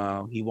 right.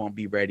 No, he won't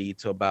be ready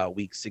till about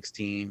week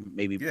 16,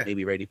 maybe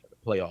ready for the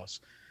playoffs,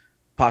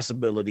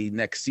 possibility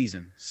next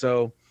season.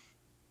 So,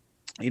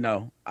 you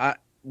know,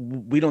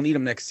 we don't need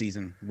him next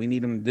season. We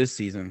need him this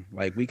season.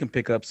 Like, we can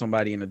pick up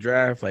somebody in the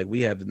draft. Like,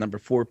 we have the number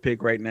 4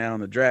 pick right now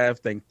in the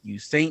draft. Thank you,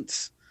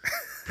 Saints.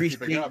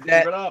 Appreciate that.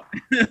 Keep it up.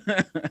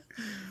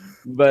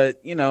 But,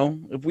 you know,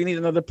 if we need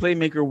another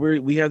playmaker,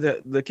 we have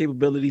the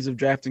capabilities of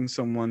drafting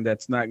someone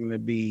that's not going to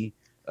be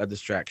a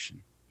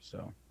distraction.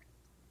 So,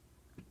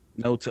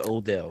 no to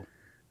Odell.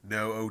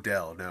 No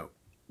Odell, no.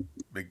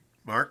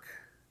 Mark,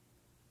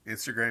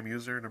 Instagram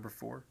user number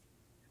 4.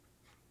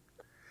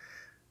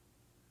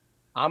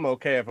 I'm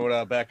okay if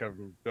Odell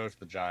Beckham goes to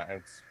the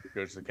Giants,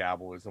 goes to the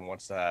Cowboys, and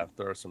wants to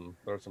throw some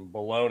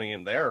baloney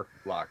in their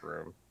locker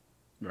room.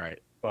 Right.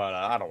 But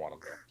I don't want him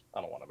there. I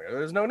don't want him here.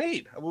 There's no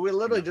need. We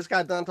literally just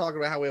got done talking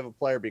about how we have a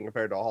player being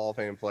compared to a Hall of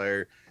Fame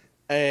player,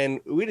 and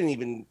we didn't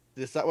even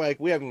decide. Like,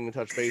 we haven't even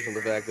touched base on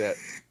the fact that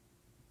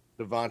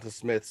Devonta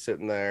Smith's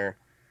sitting there,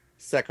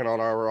 second on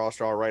our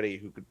roster already,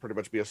 who could pretty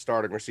much be a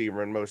starting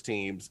receiver in most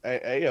teams.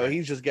 You know,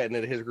 he's just getting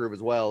into his group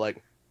as well.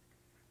 Like,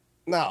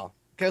 no,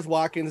 Kes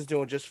Watkins is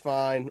doing just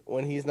fine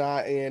when he's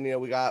not in. You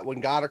know, when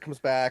Goddard comes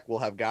back, we'll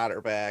have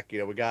Goddard back. You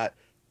know, we got,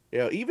 you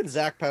know, even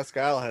Zach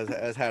Pascal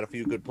has had a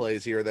few good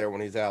plays here or there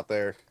when he's out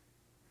there.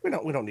 We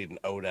don't need an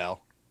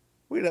Odell.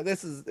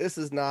 This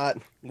is not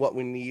what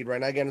we need right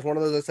now. Again, it's one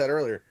of those I said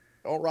earlier.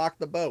 Don't rock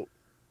the boat.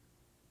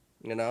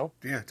 You know?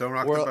 Yeah, don't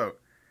rock the boat.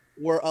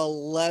 We're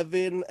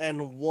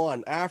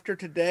 11-1. After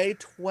today,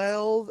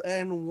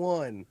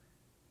 12-1.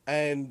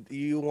 And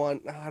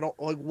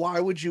why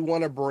would you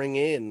want to bring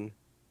in,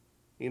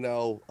 you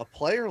know, a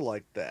player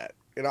like that?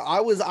 You know, I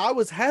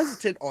was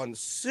hesitant on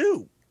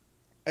Sue.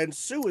 And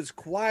Sue is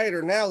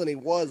quieter now than he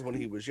was when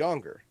he was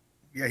younger.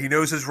 Yeah, he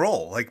knows his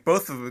role. Like,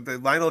 both of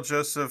Lionel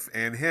Joseph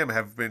and him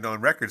have been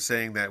on record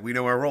saying that we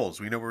know our roles.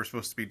 We know what we're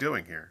supposed to be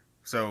doing here.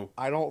 So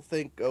I don't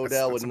think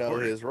Odell would know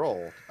his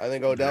role. I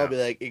think Odell would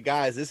be like, hey,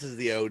 guys, this is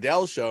the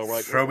Odell show. We're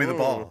like, throw me the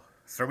ball.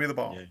 Throw me the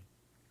ball.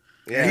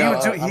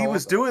 Yeah, he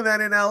was doing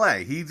that in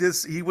L.A. He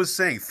was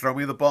saying, throw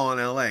me the ball in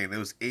L.A. In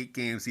those 8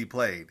 games he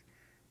played,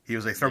 he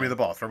was like, throw me the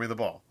ball, throw me the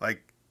ball.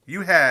 Like,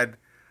 you had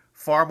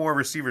far more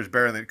receivers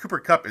better than Cooper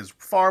Kupp is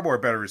far more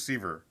better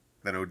receiver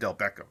than Odell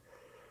Beckham.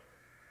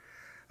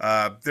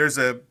 There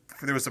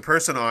was a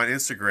person on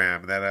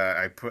Instagram that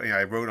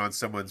I wrote on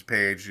someone's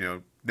page, you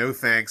know, no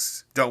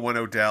thanks, don't want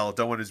Odell,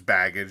 don't want his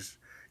baggage,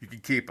 you can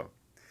keep him.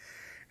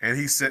 And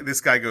he said,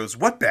 this guy goes,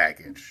 what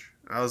baggage?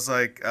 I was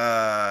like,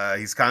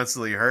 he's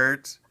constantly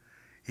hurt.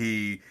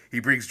 He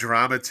brings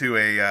drama to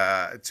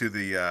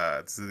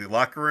the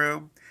locker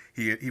room.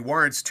 He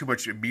warrants too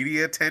much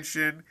media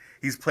attention.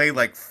 He's played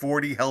like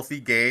 40 healthy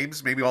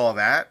games, maybe all of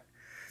that.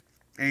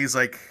 And he's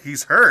like,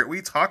 he's hurt. What are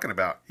you talking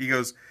about? He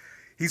goes,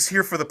 he's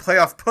here for the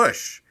playoff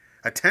push.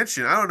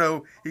 Attention. I don't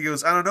know. He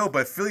goes, I don't know,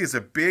 but Philly is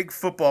a big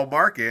football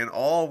market, and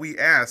all we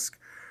ask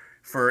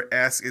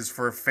is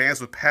for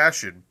fans with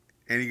passion.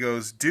 And he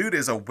goes, dude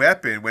is a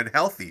weapon when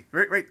healthy.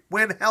 Right,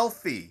 when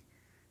healthy.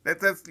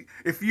 That's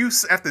if you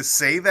have to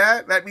say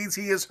that, that means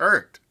he is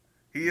hurt.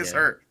 He is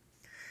hurt.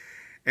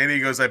 And he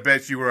goes, I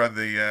bet you were on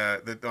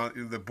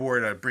the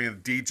board bringing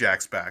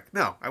D-Jax back.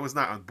 No, I was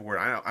not on board.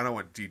 I don't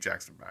want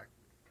D-Jackson back.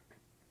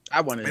 I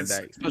wanted him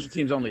back. Special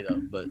teams only,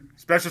 though. But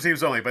special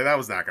teams only, but that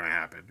was not going to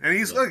happen. And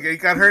he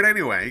got hurt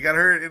anyway. He got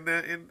hurt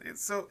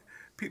so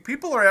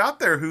people are out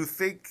there who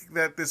think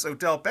that this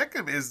Odell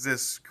Beckham is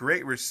this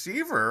great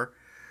receiver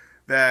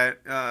that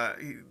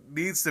he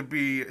needs to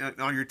be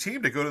on your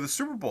team to go to the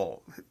Super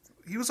Bowl.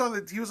 He was on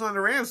the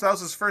Rams. That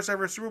was his first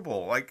ever Super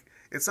Bowl. Like,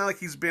 it's not like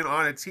he's been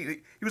on a team.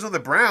 He was on the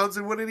Browns,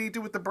 and what did he do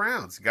with the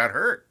Browns? He got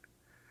hurt.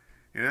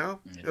 You know,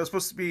 it was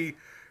supposed to be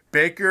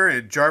Baker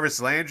and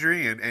Jarvis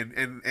Landry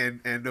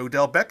and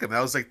Odell Beckham.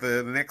 That was like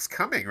the next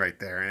coming right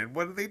there. And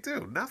what did they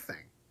do? Nothing.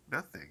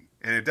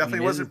 And it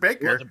definitely wasn't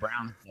Baker. It was the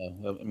Browns.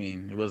 I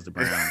mean, it was the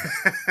Browns.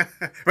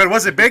 But it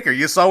wasn't Baker.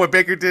 You saw what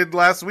Baker did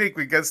last week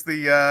against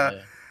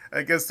the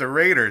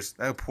Raiders.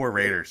 Oh, poor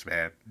Raiders,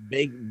 man.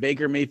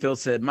 Baker Mayfield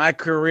said, "My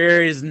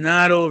career is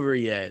not over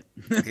yet."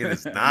 It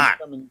is not.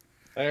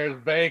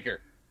 There's Baker.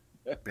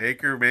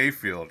 Baker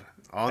Mayfield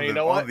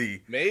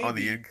Maybe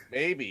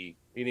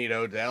you need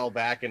Odell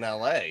back in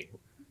LA,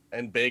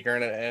 and Baker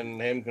and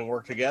him can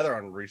work together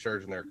on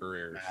researching their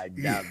careers. I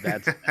doubt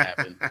that's gonna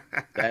happen.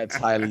 That's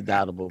highly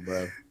doubtable,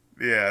 bro.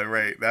 Yeah,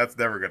 right. That's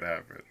never gonna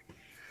happen.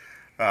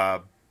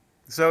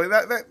 So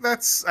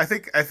that's I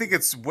think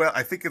it's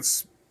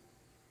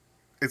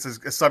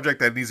a subject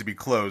that needs to be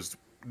closed.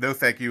 No,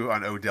 thank you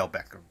on Odell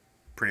Beckham.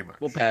 Pretty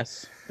much. We'll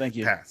pass. Thank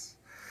you. Pass.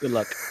 Good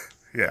luck.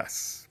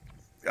 Yes.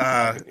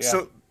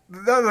 So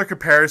the other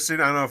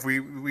comparison, I don't know if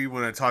we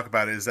want to talk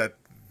about it, is that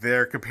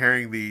they're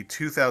comparing the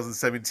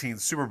 2017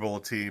 Super Bowl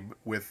team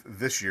with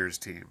this year's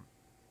team.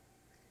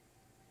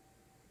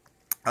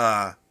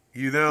 It's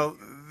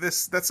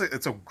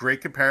a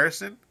great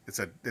comparison.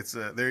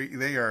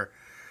 They are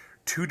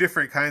two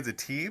different kinds of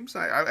teams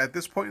at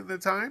this point in the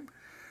time.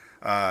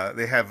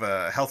 They have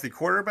a healthy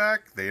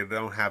quarterback. They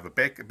don't have a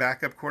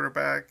backup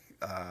quarterback.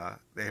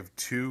 They have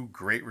two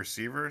great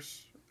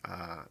receivers.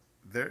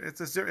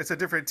 It's a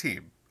different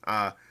team.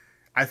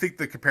 I think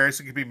the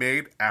comparison can be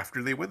made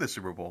after they win the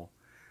Super Bowl,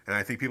 and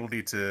I think people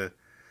need to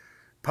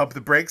pump the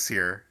brakes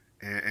here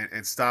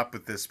and stop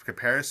with this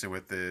comparison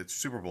with the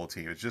Super Bowl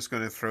team. It's just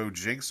going to throw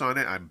jinx on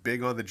it. I'm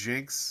big on the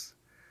jinx.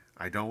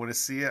 I don't want to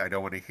see it. I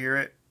don't want to hear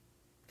it.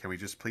 Can we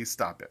just please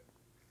stop it?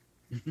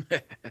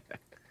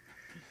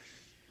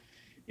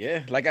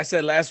 Yeah, like I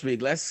said last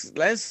week,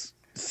 let's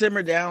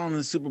simmer down on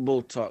the Super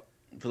Bowl talk.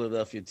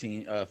 Philadelphia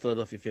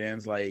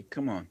fans, like,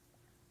 come on,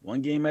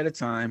 one game at a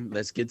time.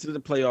 Let's get to the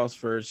playoffs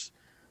first.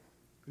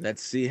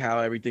 Let's see how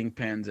everything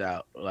pans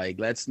out. Like,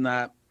 let's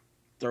not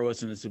throw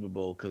us in the Super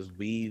Bowl because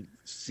we've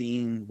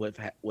seen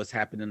what's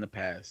happened in the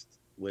past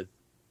with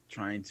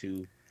trying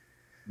to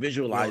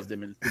visualize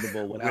them in the Super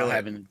Bowl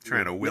without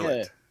trying to will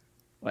it.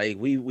 Like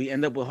we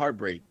end up with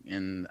heartbreak,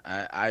 and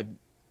I've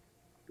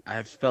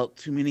felt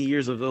too many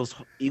years of those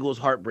Eagles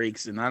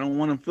heartbreaks, and I don't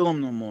want to feel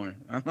them no more.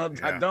 I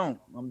don't.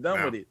 I'm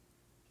done with it.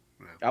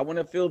 No. I want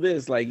to feel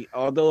this. Like,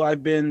 although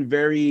I've been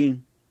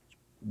very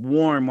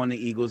warm on the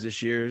Eagles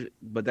this year,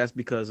 but that's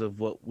because of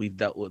what we've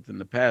dealt with in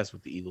the past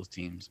with the Eagles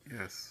teams.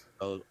 Yes.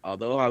 So,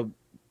 although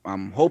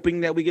I'm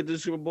hoping that we get to the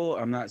Super Bowl,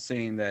 I'm not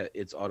saying that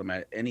it's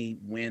automatic. Any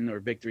win or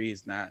victory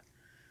is not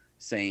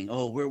saying,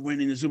 "Oh, we're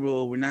winning the Super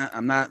Bowl." We're not.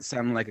 I'm not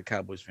sounding like a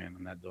Cowboys fan.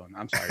 I'm not doing.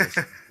 I'm sorry.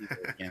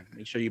 Again,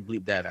 make sure you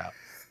bleep that out.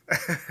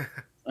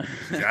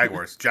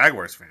 Jaguars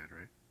fan,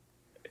 right?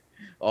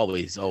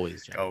 Always.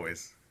 Always.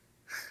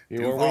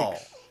 Duval.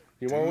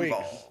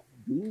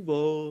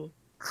 Duval.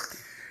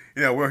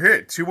 We're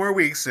here 2 more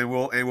weeks, and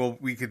we're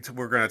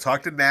going to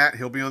talk to Nat.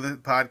 He'll be on the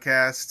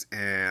podcast,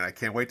 and I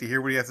can't wait to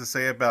hear what he has to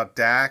say about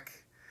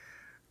Dak,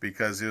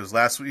 because it was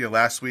last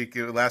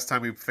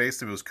time we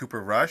faced him, it was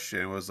Cooper Rush,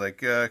 and it was like,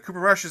 Cooper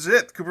Rush is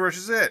it.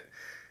 The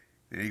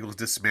Eagles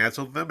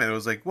dismantled them, and it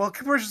was like, well,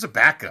 Cooper Rush is a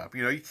backup.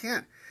 You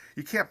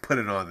can't put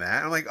it on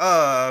that. I'm like,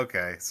 oh,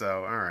 okay,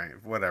 so all right,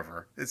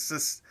 whatever.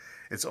 It's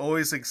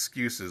always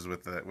excuses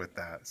with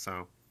that.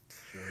 So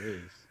sure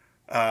is.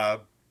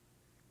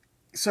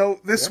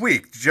 So this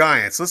week,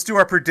 Giants. Let's do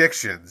our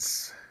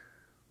predictions.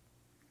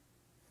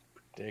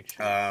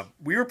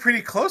 We were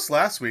pretty close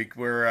last week.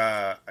 Where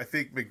I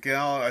think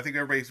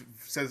everybody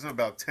said something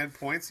about 10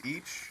 points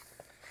each.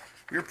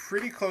 We were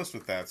pretty close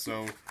with that.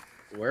 So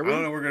where we? I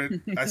don't know. We're gonna.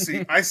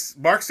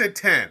 Mark said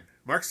 10.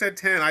 Mark said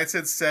 10. I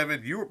said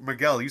 7.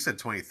 Miguel, you said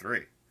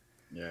 23.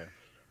 Yeah.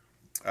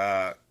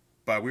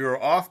 But we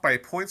were off by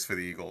points for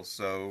the Eagles.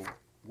 So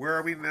where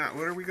are we now?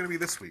 What are we going to be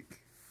this week?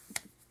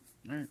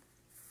 All right.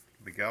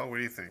 Miguel, what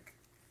do you think?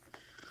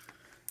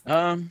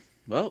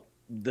 Well,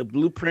 the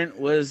blueprint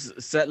was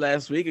set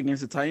last week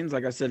against the Titans,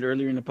 like I said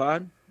earlier in the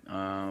pod.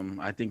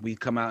 I think we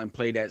come out and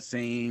play that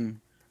same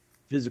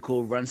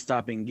physical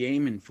run-stopping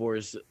game and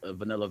force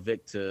Vanilla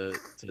Vic to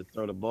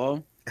throw the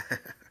ball.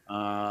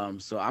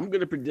 So I'm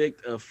going to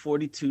predict a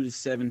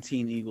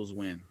 42-17 Eagles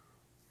win.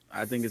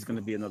 I think it's going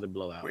to be another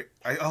blowout. Wait,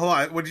 hold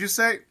on. What did you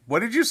say?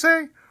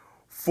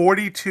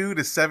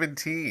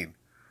 42-17.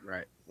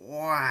 Right.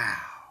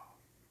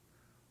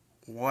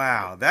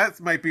 Wow. That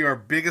might be our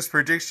biggest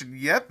prediction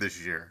yet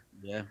this year.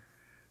 Yeah.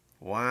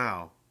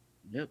 Wow.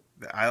 Yep.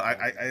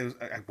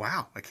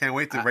 Wow. I can't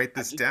wait to write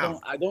this down.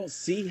 I don't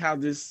see how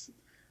this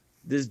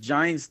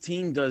Giants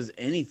team does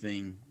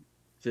anything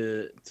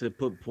to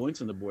put points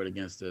on the board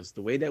against us.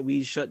 The way that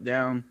we shut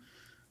down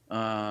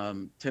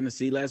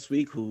Tennessee last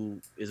week,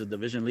 who is a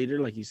division leader,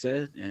 like you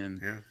said,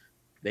 and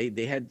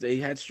they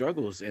had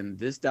struggles. And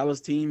this Dallas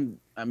team,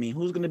 I mean,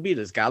 who's going to beat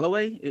us?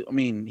 Galloway? I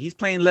mean, he's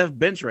playing left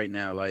bench right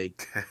now.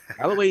 Like,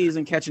 Galloway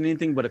isn't catching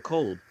anything but a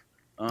cold.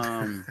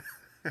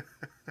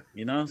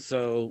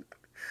 So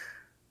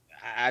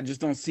I just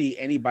don't see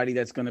anybody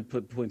that's going to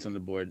put points on the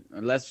board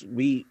unless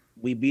we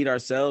beat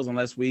ourselves,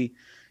 unless we,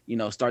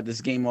 start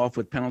this game off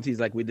with penalties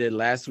like we did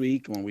last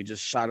week when we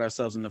just shot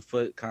ourselves in the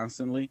foot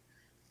constantly.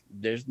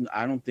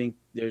 I don't think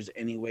there's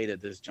any way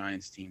that this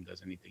Giants team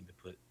does anything to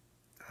put.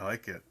 I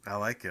like it. I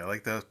like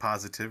that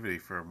positivity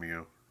from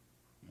you.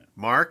 Yeah.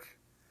 Mark?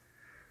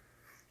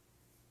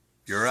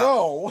 You're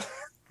up.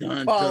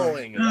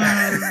 Following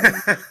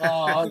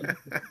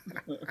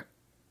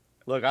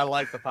look, I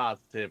like the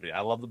positivity.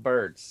 I love the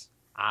birds.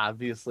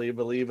 Obviously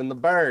believe in the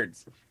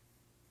birds.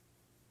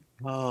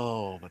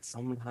 Oh, but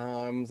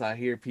sometimes I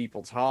hear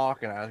people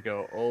talk and I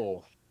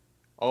go,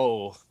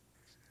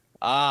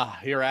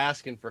 you're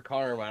asking for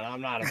karma, and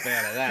I'm not a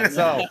fan of that.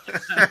 So,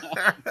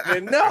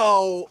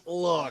 no,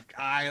 look,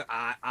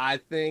 I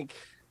think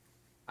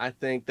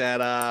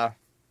that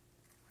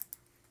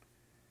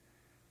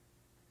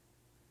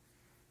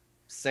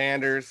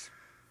Sanders,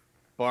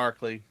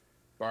 Barkley,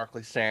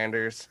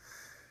 Sanders,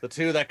 the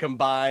two that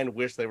combined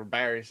wish they were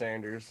Barry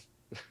Sanders,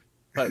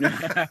 but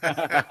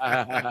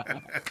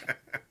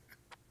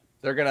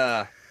they're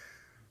gonna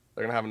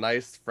have a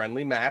nice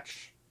friendly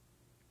match.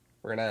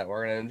 We're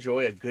gonna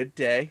enjoy a good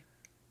day.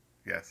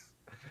 Yes.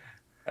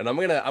 And I'm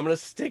gonna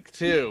stick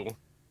to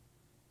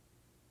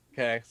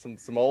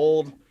some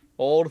old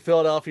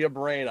Philadelphia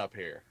brain up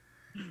here.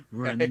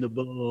 Run the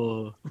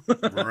ball.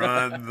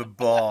 Run the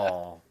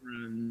ball.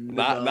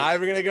 Not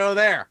even gonna go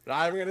there.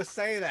 Not even gonna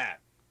say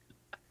that.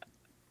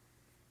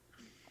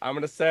 I'm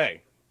gonna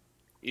say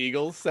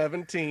Eagles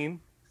 17,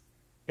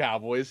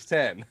 Cowboys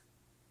 10.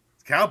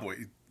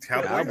 Cowboys.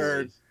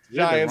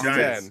 Giants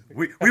 10.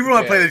 We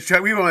want to play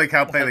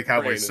the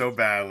Cowboys so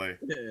badly.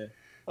 Yeah.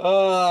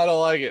 I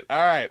don't like it. All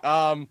right.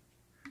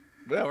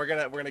 Well, we're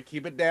gonna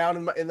keep it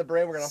down in the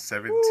brain. We're gonna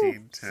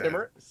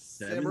 17-10.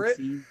 Simmer it.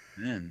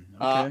 Okay.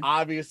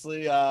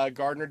 Obviously,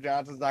 Gardner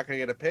Johnson's not gonna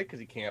get a pick because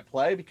he can't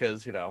play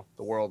because the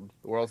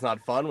world's not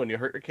fun when you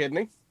hurt your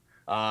kidney.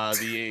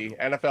 The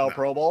NFL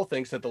Pro Bowl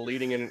thinks that the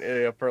leading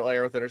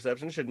player with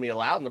interception shouldn't be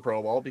allowed in the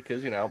Pro Bowl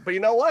because But you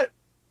know what?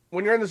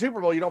 When you're in the Super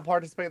Bowl, you don't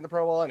participate in the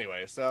Pro Bowl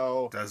anyway.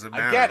 So doesn't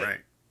matter, I get it. right?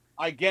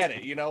 I get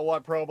it. You know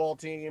what, Pro Bowl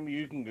team,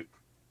 you can.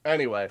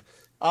 Anyway,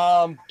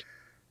 we're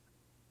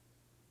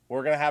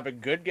gonna have a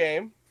good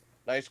game,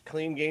 nice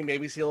clean game.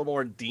 Maybe see a little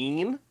more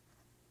Dean.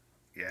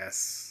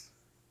 Yes.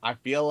 I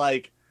feel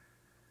like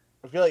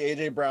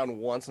AJ Brown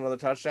wants another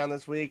touchdown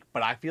this week,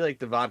 but I feel like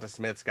Devonta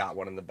Smith's got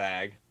one in the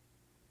bag,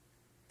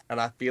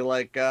 and I feel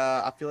like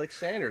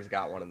Sanders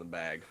got one in the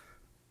bag.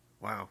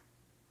 Wow.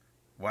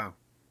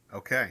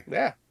 Okay.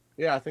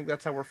 Yeah, I think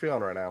that's how we're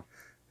feeling right now.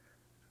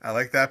 I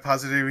like that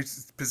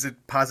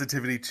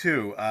positivity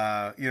too.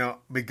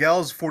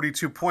 Miguel's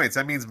 42 points.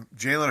 That means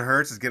Jalen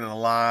Hurts is getting a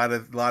lot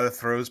of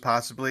throws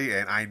possibly,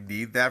 and I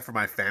need that for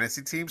my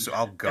fantasy team. So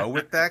I'll go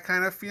with that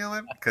kind of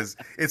feeling because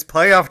it's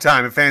playoff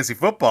time in fantasy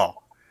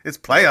football. It's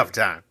playoff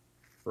time.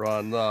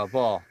 Run the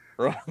ball.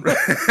 Run.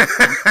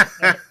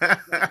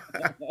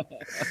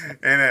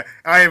 And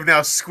I have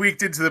now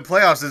squeaked into the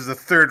playoffs as the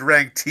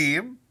third-ranked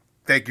team.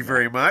 Thank you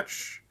very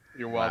much.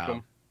 You're welcome.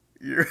 Wow.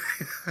 You're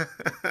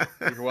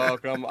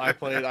welcome.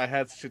 I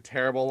had such a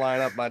terrible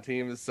lineup. My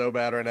team is so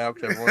bad right now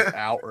because everyone's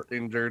out or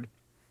injured.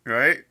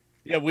 Right?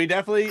 Yeah, we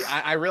definitely.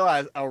 I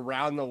realize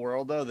around the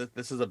world though that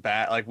this is a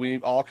bad. We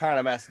all kind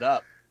of messed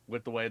up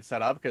with the way it's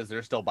set up because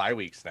there's still bye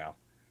weeks now.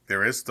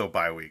 There is still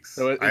bye weeks,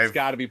 so it's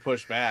got to be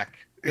pushed back.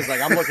 Because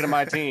I'm looking at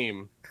my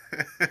team,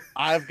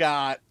 I've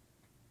got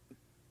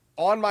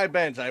on my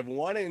bench. I have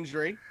one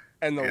injury,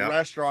 and the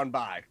rest are on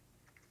bye.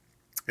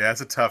 Yeah,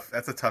 that's a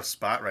tough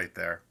spot right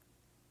there.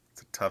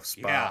 It's a tough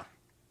spot.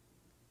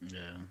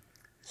 Yeah.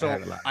 So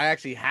I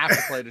actually have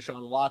to play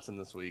Deshaun Watson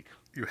this week.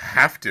 You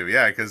have to,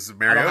 yeah, because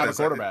Mariota's I don't have a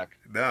quarterback.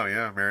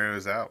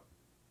 Mariota's out.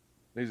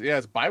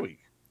 It's bye week.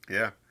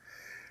 Yeah.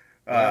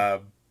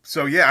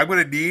 So yeah, I'm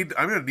gonna need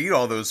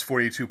all those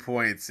 42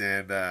 points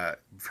and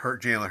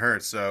hurt Jalen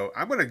Hurts. So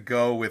I'm gonna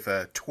go with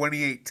a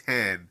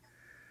 28-10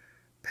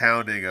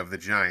 pounding of the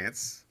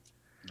Giants.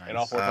 Nice. And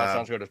all 4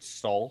 touchdowns go to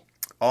Stoll.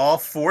 All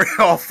four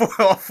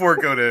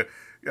go to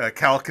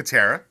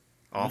Calcaterra.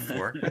 All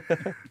 4.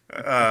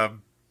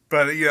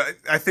 But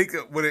I think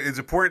what is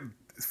important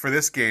for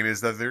this game is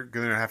that they're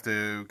going to have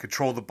to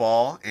control the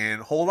ball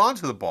and hold on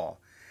to the ball.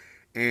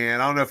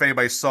 And I don't know if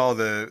anybody saw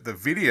the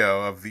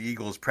video of the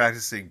Eagles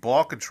practicing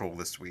ball control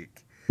this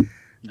week.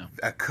 No.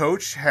 A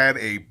coach had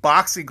a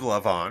boxing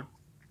glove on,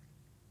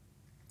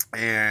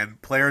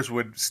 and players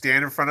would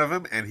stand in front of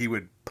him, and he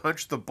would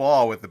punch the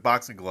ball with the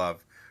boxing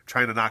glove,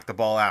 trying to knock the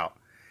ball out.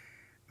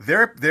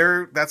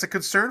 That's a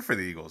concern for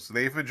the Eagles.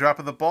 They've been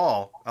dropping the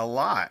ball a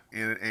lot,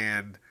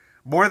 and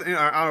more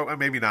than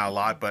maybe not a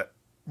lot, but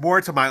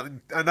more to not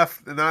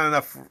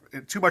enough,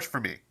 too much for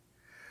me.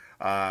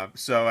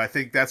 So I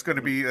think that's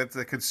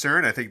a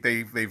concern. I think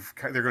they're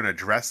going to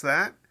address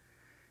that,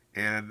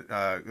 and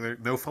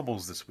no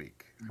fumbles this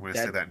week. I'm going to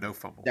say that no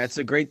fumbles. That's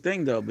a great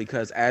thing though,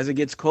 because as it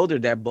gets colder,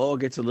 that ball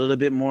gets a little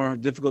bit more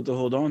difficult to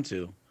hold on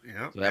to.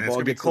 Yeah, so that ball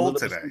gets gets cold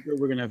today.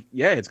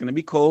 It's going to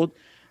be cold.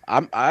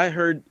 I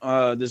heard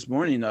this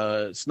morning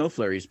snow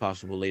flurries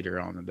possible later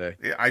on in the day.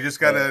 Yeah, I just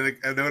got a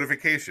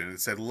notification.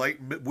 It said light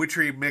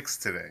wintry mix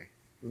today.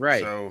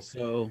 Right.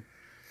 So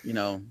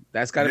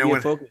that's got to be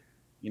a focus.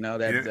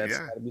 That's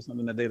got to be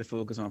something that they to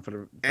focus on for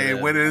the.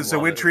 And when it's a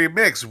wintry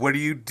mix, what do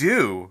you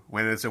do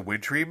when it's a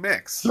wintry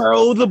mix?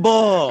 Throw the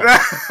ball.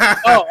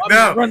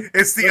 No,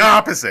 it's the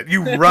opposite.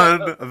 You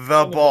run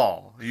the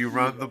ball. You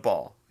run the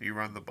ball. You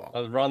run the ball.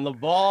 Let's run the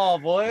ball,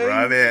 boy.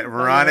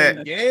 Run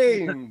it.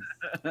 Games.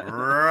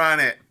 Run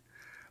it.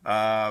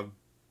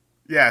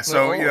 Yeah.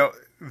 So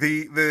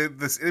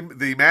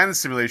the Madden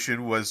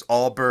simulation was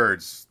all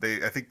birds.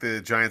 I think the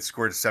Giants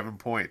scored 7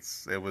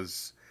 points. It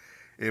was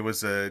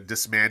a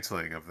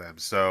dismantling of them.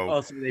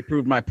 So they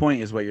proved my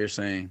point, is what you're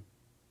saying.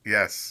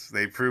 Yes,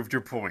 they proved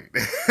your point.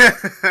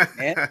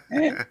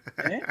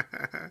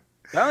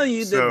 Telling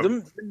you that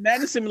the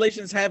Madden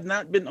simulations have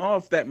not been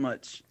off that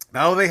much.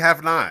 No, they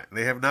have not.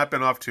 They have not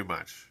been off too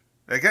much.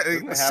 Didn't they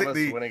have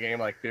us win a game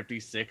like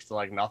 56 to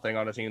like nothing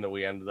on a team that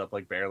we ended up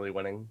like barely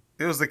winning?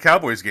 It was the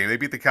Cowboys game. They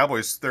beat the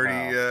Cowboys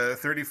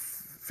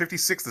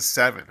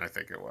 56-7, I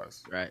think it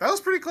was. Right. That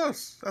was pretty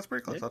close. That's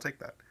pretty close. Yeah. I'll take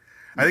that.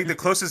 I think the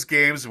closest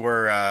games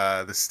were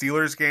the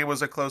Steelers game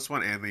was a close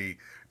one, and the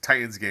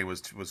Titans game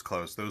was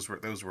close. Those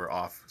were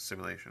off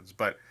simulations,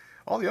 but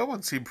all the other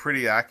ones seemed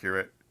pretty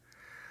accurate.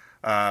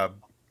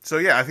 So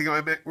yeah, I think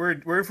we're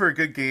in for a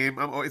good game.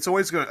 It's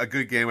always a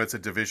good game. It's a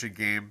division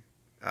game.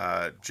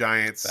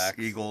 Giants, Facts.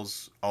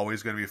 Eagles,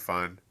 always going to be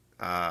fun.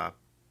 I'm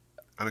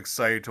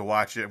excited to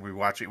watch it. We're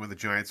watching it with a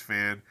Giants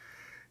fan.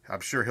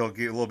 I'm sure he'll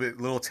get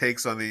little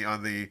takes on the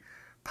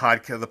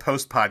podcast, the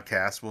post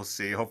podcast. We'll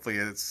see. Hopefully,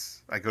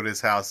 I go to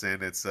his house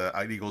and it's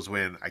an Eagles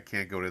win. I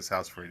can't go to his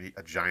house for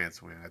a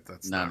Giants win.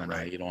 That's not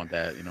right. No. You don't want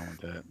that. You don't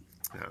want that.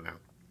 No.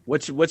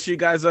 What's your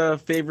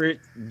guys' favorite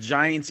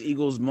Giants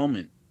Eagles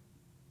moment?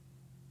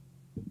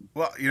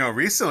 Well,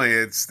 recently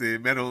it's the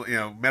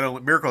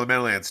Miracle of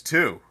Meadowlands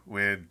 2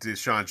 when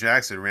Deshaun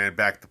Jackson ran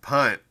back the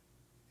punt,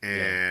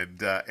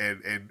 and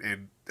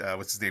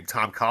what's his name,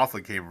 Tom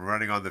Coughlin came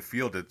running on the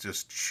field to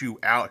just chew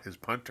out his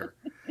punter.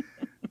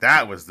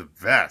 That was the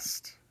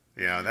best.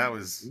 That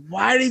was.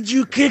 Why did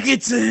you kick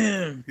it to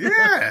him?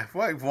 Yeah,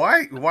 why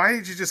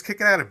did you just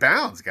kick it out of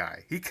bounds,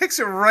 guy? He kicks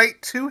it right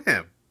to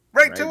him,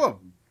 right to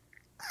him.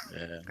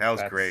 Yeah, that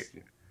was great.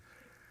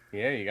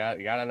 Yeah, you got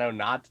to know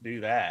not to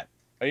do that.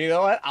 And you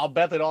know what? I'll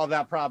bet they don't have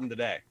that problem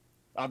today.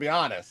 I'll be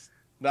honest.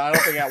 I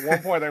don't think at one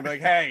point they'll be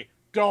like, "Hey,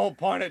 don't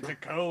punt it to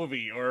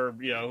Covey or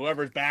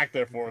whoever's back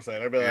there for us."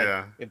 They'll be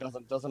like, "It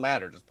doesn't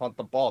matter. Just punt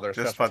the ball. Their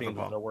special teams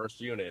is their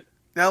worst unit."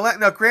 Now,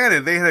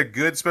 granted, they had a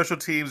good special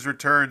teams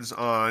returns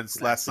on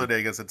last Sunday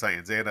against the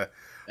Titans. They had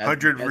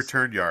 100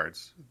 return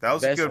yards. That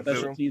was a good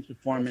special teams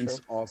performance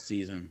all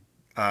season.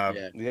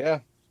 Yeah.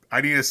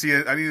 I need to see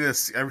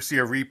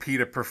a repeat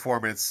of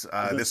performance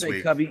this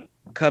week.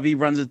 Covey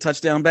runs a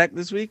touchdown back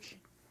this week.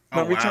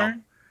 Oh,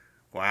 return.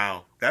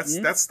 Wow. That's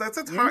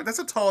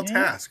a tall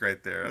task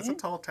right there. That's a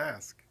tall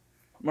task.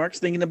 Mark's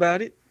thinking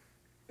about it.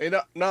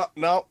 No. I'm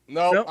not.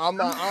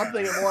 I'm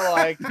thinking more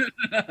like,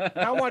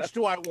 how much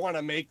do I want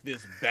to make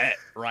this bet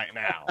right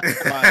now?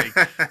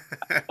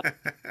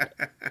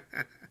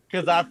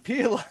 Because I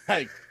feel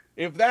like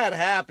if that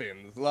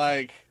happens,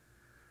 like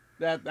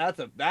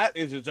that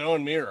is its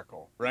own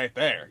miracle right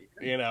there.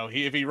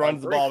 If he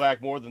runs the ball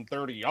back more than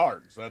 30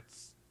 yards,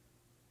 that's.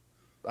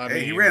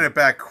 He ran it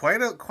back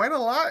quite a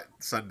lot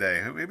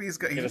Sunday. Maybe he's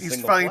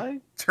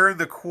finally turned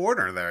the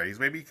corner there.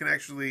 Maybe he can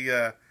actually,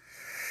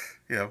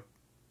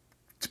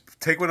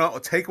 take one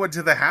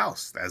to the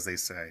house, as they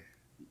say.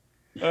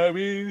 I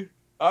mean,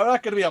 I'm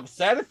not going to be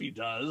upset if he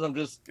does. I'm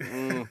just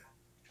on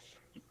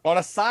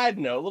a side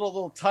note,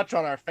 little touch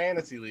on our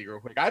fantasy league real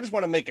quick. I just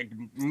want to make a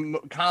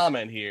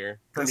comment here.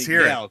 Let's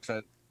hear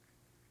it.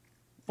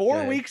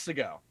 4 weeks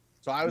ago,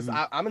 so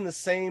I'm in the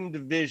same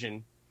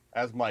division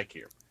as Mike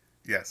here.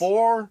 Yes.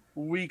 4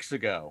 weeks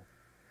ago,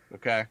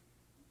 okay,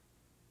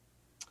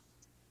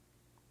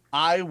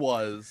 I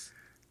was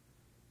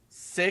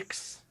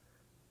 6-3,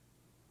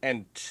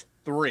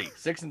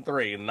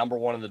 6-3, and number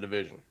one in the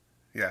division.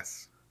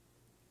 Yes.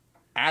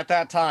 At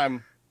that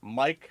time,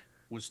 Mike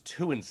was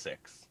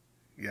 2-6.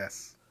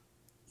 Yes.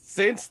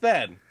 Since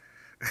then,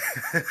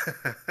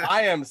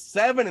 I am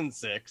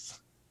 7-6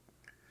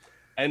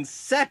 and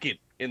second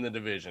in the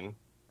division.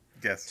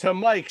 Yes. To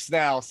Mike's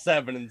now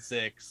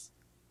 7-6.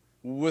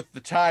 With the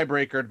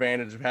tiebreaker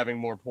advantage of having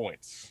more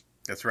points.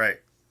 That's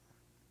right.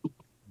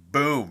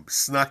 Boom.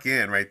 Snuck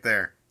in right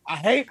there. I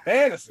hate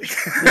fantasy.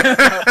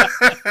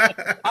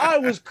 I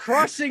was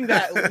crushing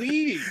that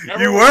lead.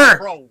 You were.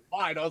 Bro,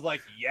 wide. I was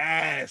like,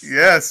 yes.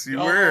 Yes, you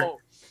were.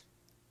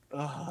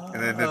 And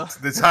then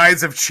the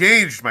tides have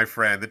changed, my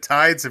friend. The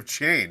tides have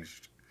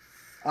changed.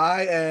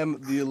 I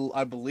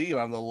believe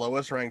I'm the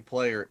lowest ranked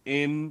player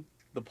in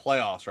the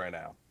playoffs right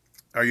now.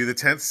 Are you the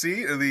 10th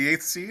seed or the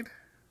 8th seed?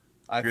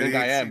 I think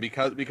I am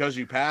because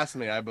you passed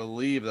me. I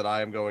believe that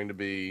I am going to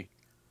be.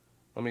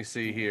 Let me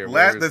see here.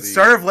 The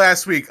start of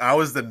last week, I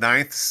was the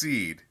 9th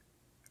seed.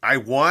 I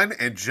won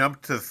and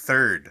jumped to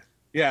 3rd.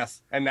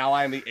 Yes, and now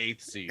I'm the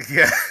 8th seed.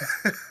 Yeah.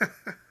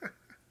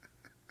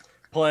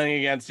 Playing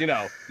against,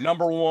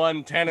 number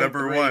 1, 10 and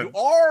 3, who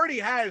already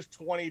has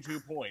 22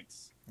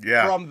 points.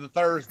 Yeah. From the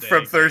Thursday.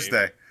 From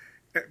Thursday.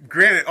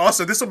 Granted,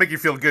 also, this will make you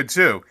feel good,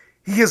 too.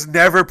 He has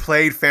never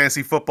played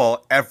fantasy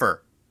football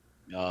ever.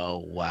 Oh,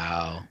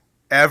 wow.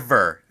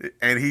 Ever.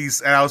 And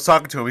I was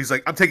talking to him. He's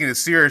like, I'm taking it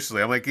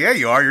seriously. I'm like, yeah,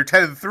 you are. You're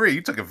 10 and 3.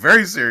 You took it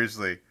very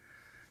seriously.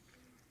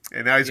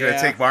 And now he's going to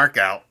take Mark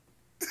out.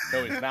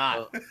 No, he's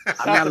not.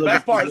 I'm not the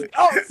best part.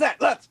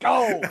 Set, let's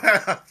go.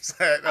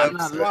 I'm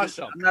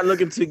not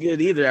looking too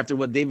good either after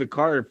what David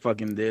Carter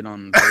fucking did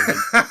on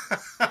Thursday.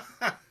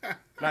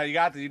 No, you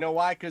got to. You know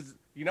why? Because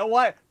you know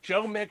what?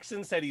 Joe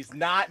Mixon said he's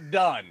not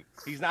done.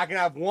 He's not going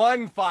to have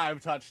 1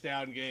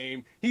 5-touchdown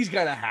game. He's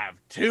going to have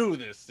 2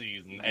 this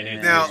season. And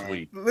it's now, this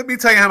week. Let me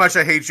tell you how much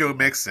I hate Joe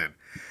Mixon.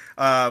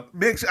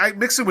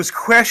 Mixon was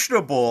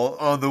questionable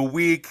on the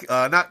week,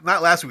 not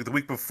last week, the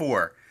week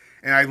before.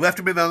 And I left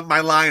him in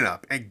my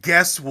lineup. And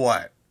guess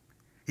what?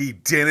 He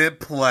didn't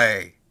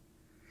play.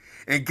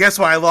 And guess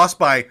what? I lost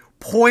by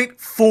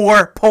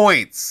 0.4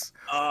 points.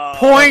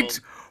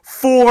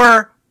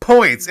 0.4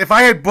 points. If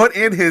I had put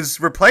in his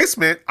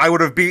replacement, I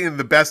would have beaten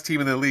the best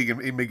team in the league,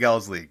 in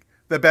Miguel's league.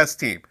 The best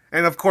team.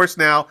 And of course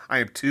now I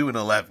am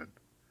 2-11.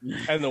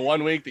 And the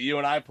one week that you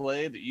and I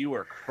played, that you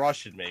were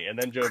crushing me. And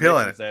then Joe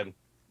Mixon said,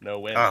 no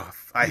win. Oh,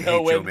 I hate no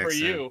Joe win Mixon. for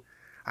you.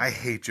 I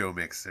hate Joe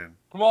Mixon.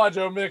 Come on,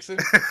 Joe Mixon.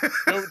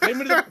 Take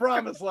me to the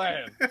promised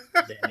land.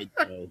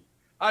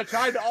 I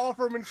tried to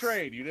offer him in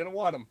trade. You didn't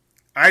want him.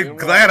 I'm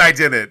glad I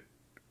did it.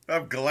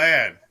 I'm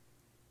glad.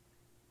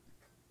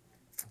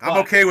 I'm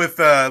okay with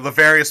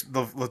Lavarius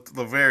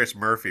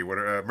Murphy.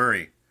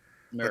 Murray.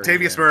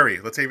 Latavius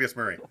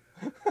Murray.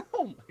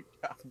 Oh my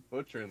God,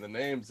 butchering the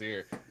names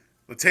here.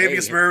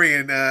 Latavius Murray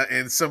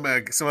and some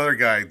other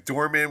guy,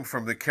 Dorman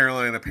from the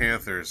Carolina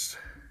Panthers.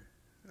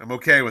 I'm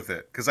okay with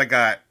it because I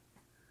got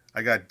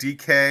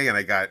DK and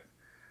I got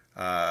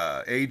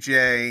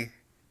AJ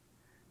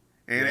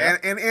and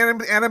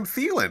Adam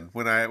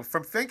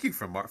Thielen thank you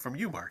from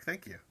you, Mark.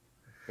 Thank you.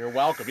 You're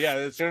welcome. Yeah,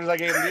 as soon as I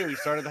gave him you, we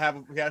started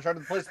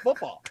to play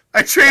football.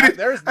 I traded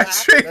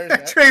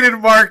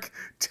Mark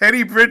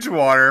Teddy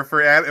Bridgewater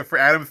for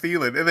Adam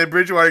Thielen, and then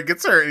Bridgewater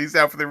gets hurt and he's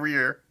out for the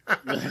year.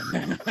 And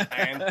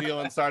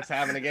Thielen starts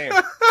having a game.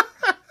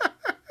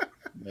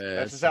 Yeah,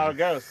 that's just how it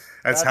goes.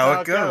 That's how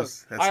it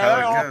goes.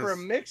 I offer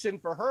him Mixon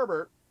for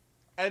Herbert,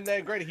 and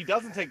then great, he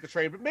doesn't take the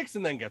trade, but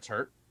Mixon then gets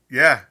hurt.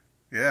 Yeah.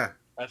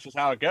 That's just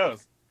how it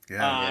goes.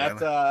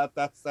 Yeah.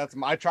 That's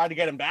I tried to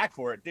get him back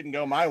for it. Didn't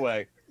go my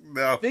way.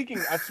 No. I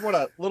just want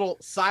a little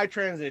side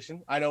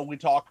transition. I know we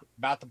talk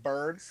about the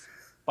birds,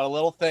 but a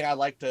little thing I'd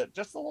like to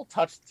just a little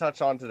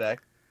touch on today.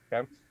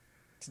 Okay.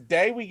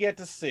 Today we get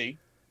to see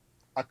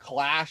a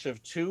clash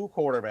of 2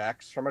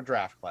 quarterbacks from a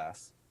draft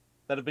class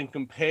that have been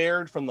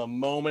compared from the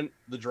moment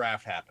the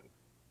draft happened.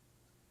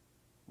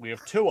 We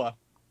have Tua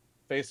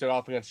facing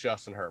off against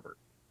Justin Herbert.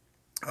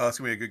 Oh, that's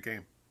going to be a good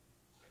game.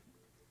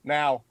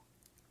 Now,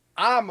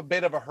 I'm a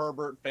bit of a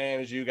Herbert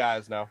fan, as you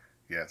guys know.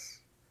 Yes.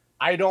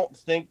 I don't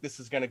think this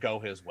is going to go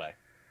his way.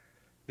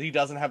 He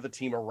doesn't have the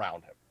team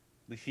around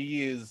him.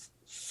 He is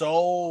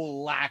so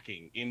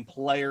lacking in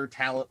player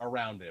talent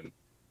around him.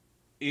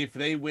 If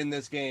they win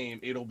this game,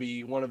 it'll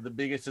be one of the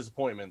biggest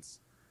disappointments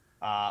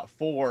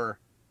for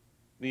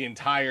the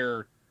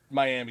entire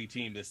Miami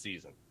team this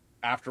season.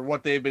 After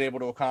what they've been able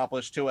to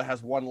accomplish, Tua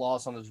has 1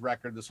 loss on his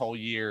record this whole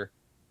year.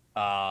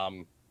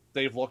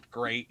 They've looked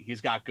great. He's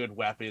got good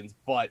weapons,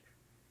 but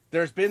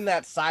there's been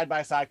that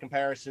side-by-side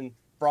comparison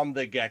from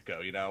the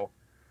get-go,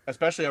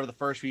 especially over the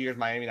first few years,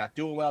 Miami not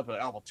doing well, but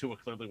Tua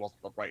clearly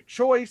wasn't the right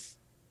choice.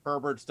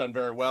 Herbert's done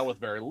very well with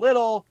very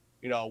little.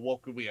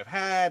 What could we have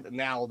had?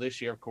 Now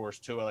this year, of course,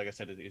 Tua, like I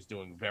said, is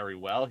doing very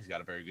well. He's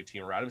got a very good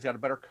team around him. He's got a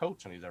better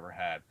coach than he's ever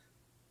had.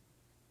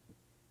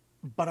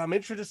 But I'm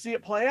interested to see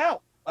it play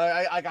out.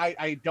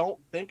 I don't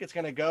think it's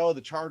going to go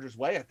the Chargers'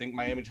 way. I think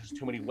Miami just has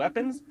too many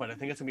weapons, but I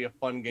think it's going to be a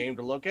fun game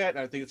to look at, and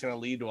I think it's going to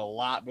lead to a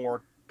lot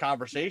more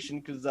conversation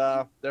because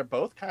they're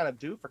both kind of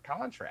due for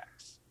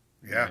contracts.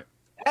 Yeah.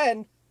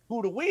 And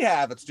who do we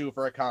have that's due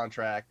for a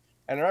contract?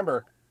 And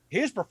remember,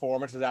 his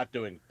performance is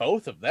outdoing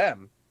both of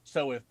them.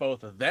 So if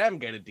both of them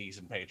get a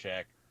decent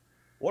paycheck,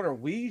 what are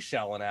we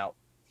shelling out?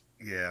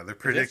 Yeah, they're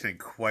predicting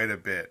quite a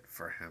bit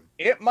for him.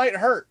 It might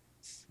hurt.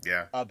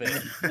 Yeah. A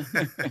bit.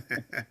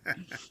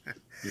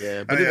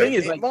 Yeah, but the thing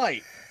is, it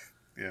might.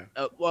 Yeah.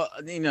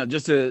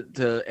 Just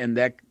to end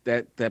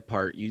that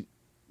part,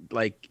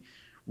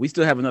 we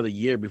still have another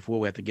year before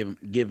we have to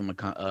give him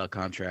a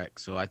contract.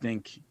 So I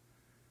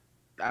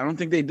don't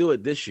think they do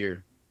it this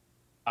year.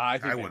 I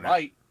think they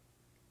might.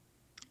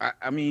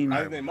 I mean,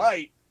 I think they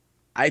might.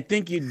 I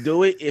think you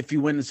do it if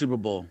you win the Super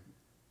Bowl.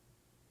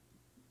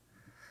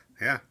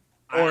 Yeah.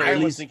 Or at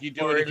least think you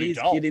do it if you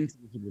don't get into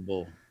the Super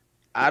Bowl.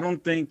 I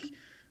don't think,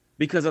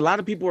 because a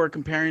lot of people are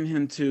comparing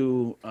him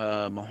to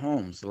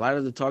Mahomes. A lot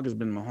of the talk has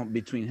been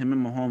between him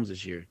and Mahomes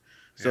this year.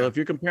 So if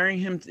you're comparing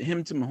him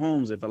to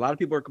Mahomes, if a lot of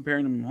people are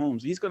comparing him to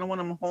Mahomes, he's going to want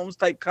a Mahomes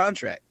type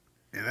contract.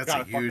 Yeah, that's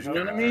a huge. You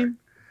know what I mean?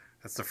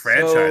 That's the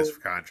franchise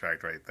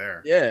contract right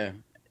there. Yeah.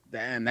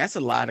 And that's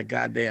a lot of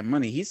goddamn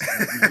money. He's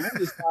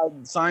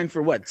signed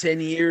for what, 10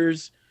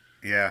 years?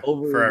 Yeah.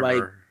 Over forever.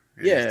 like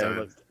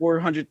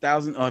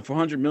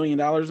 $400 million,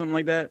 something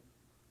like that.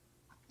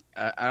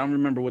 I don't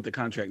remember what the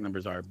contract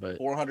numbers are, but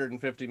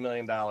 $450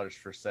 million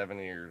for 7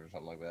 years or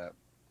something like that.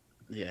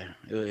 Yeah,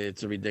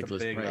 it's a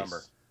ridiculous big price.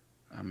 Number.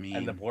 I mean,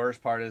 and the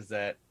worst part is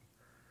that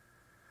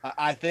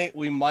I think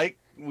we might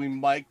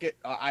get.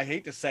 I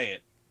hate to say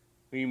it,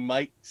 we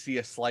might see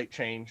a slight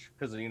change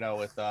because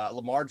with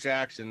Lamar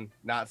Jackson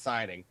not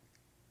signing,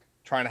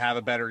 trying to have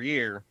a better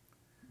year,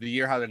 the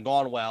year hasn't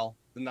gone well.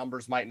 The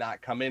numbers might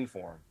not come in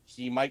for him.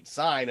 He might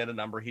sign at a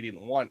number he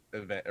didn't want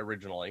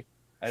originally,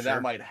 and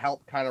that might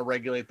help kind of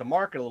regulate the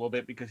market a little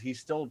bit because he's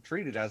still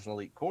treated as an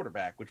elite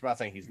quarterback, which I'm not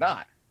saying he's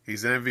not.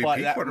 He's an MVP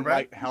but that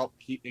quarterback. Might help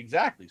keep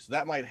exactly. So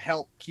that might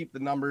help keep the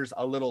numbers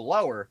a little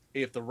lower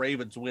if the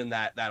Ravens win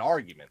that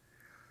argument.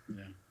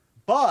 Yeah.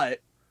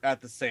 But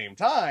at the same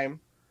time,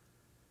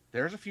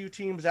 there's a few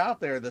teams out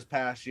there this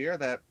past year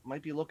that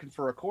might be looking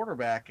for a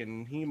quarterback,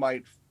 and he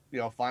might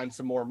find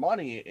some more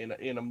money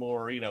in a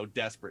more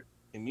desperate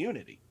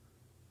immunity.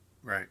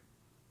 Right.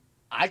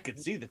 I could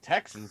see the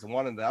Texans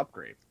wanting to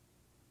upgrade.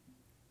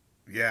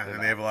 Yeah,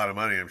 and they have a lot of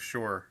money, I'm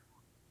sure.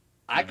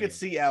 I could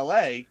see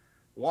LA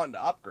wanting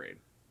to upgrade.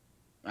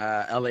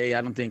 LA,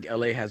 I don't think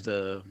LA has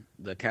the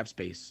cap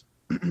space.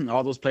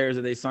 All those players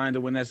that they signed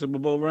to win that Super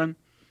Bowl run,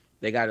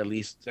 they got at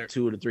least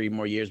 2 to 3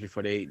 more years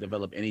before they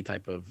develop any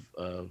type of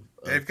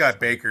They've got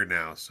Baker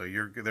now, so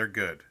they're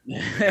good.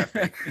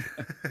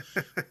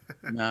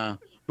 Nah.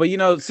 But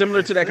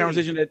similar to that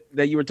conversation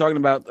that you were talking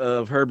about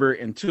of Herbert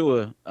and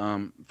Tua,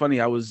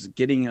 funny, I was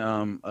getting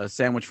a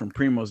sandwich from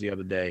Primo's the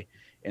other day,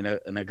 and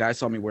a guy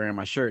saw me wearing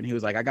my shirt, and he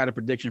was like, I got a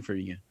prediction for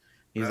you.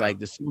 He's like,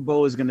 the Super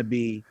Bowl is going to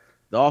be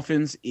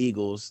Dolphins,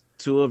 Eagles,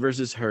 Tua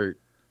versus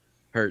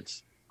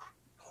Hurts.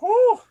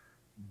 Whew.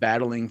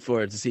 Battling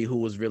to see who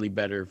was really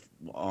better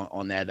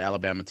on that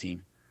Alabama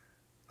team.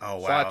 Oh,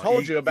 wow. So I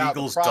told you about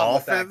Eagles, the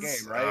problem Dolphins? with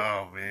that game,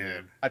 right? Oh,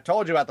 man. I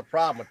told you about the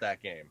problem with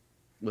that game.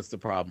 What's the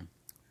problem?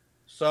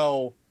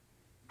 So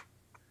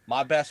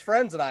my best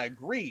friends and I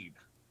agreed,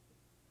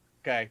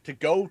 to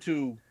go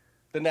to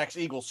the next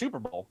Eagles Super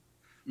Bowl.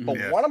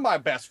 But one of my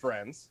best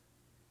friends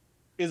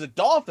is a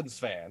Dolphins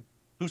fan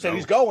who said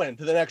he's going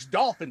to the next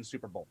Dolphins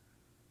Super Bowl.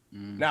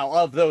 Now,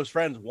 of those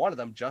friends, one of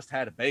them just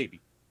had a baby.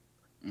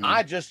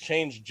 I just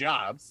changed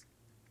jobs,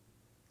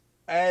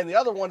 and the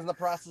other one's in the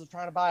process of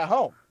trying to buy a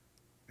home.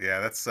 Yeah,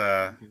 that's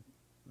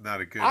not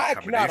a good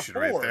combination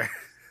right there.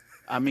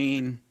 I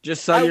mean,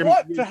 just sell your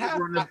on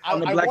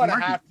the black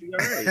market.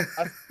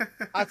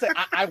 I'd say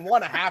I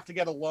want to have to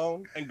get a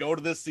loan and go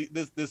to this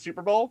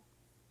Super Bowl.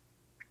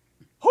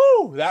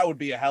 Whew, that would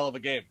be a hell of a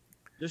game.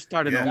 Just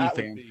start an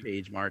OnlyFans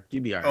page, Mark.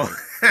 You'd be all right.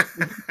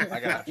 I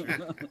got you.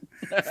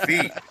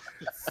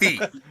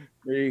 Feet.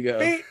 There you go.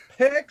 Feet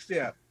pics,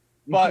 yeah.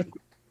 But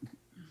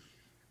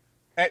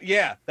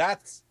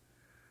that's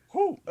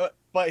who.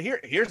 But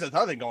here's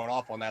another thing going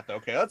off on that though.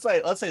 Okay, let's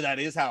say that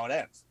is how it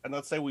ends, and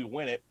let's say we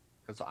win it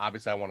because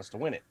obviously I want us to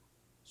win it.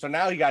 So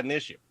now you got an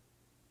issue.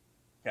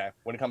 Okay,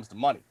 when it comes to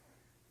money,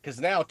 because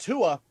now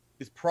Tua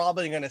is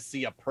probably going to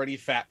see a pretty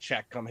fat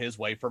check come his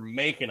way for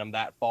making him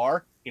that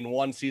far in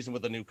one season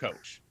with a new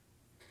coach.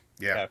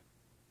 Yeah. Okay?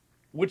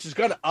 Which is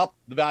going to up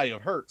the value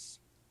of Hurts.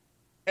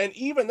 And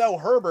even though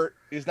Herbert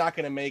is not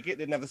going to make it,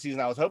 didn't have the season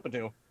I was hoping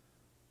to,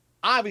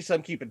 obviously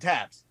I'm keeping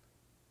tabs.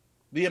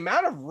 The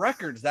amount of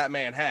records that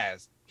man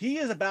has, he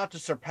is about to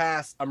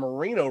surpass a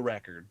Marino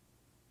record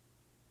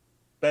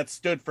that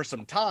stood for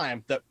some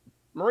time that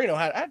Marino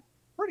had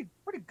pretty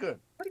good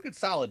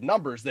solid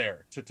numbers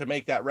there to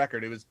make that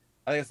record. It was,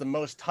 I think it's the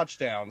most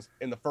touchdowns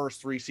in the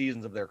first 3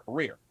 seasons of their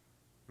career.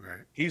 Right.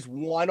 He's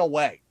 1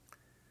 away.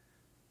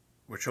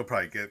 Which he'll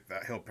probably get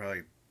that. He'll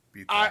probably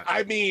beat that.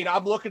 I mean,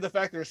 I'm looking at the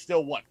fact there's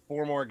still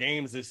 4 more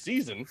games this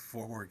season.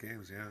 4 more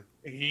games, yeah.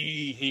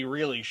 He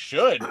really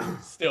should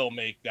still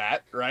make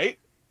that, right?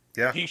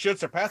 Yeah. He should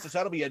surpass this.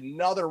 That'll be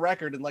another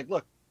record. And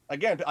look,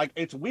 again,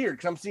 it's weird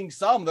because I'm seeing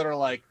some that are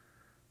like,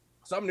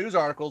 some news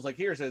articles like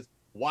here says,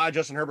 why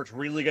Justin Herbert's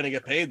really going to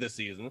get paid this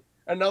season.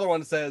 Another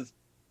one says,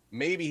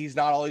 maybe he's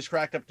not all he's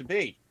cracked up to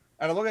be.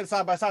 And I'm looking at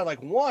side by side,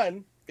 like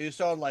one is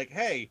showing like,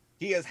 hey,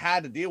 he has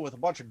had to deal with a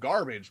bunch of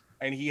garbage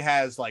and he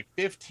has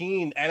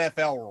 15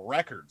 NFL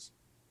records,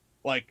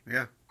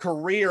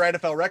 career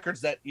NFL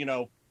records that,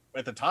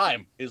 at the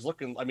time is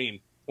looking, I mean,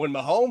 when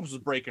Mahomes was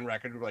breaking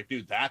records, we're like,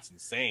 dude, that's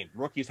insane.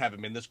 Rookies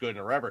haven't been this good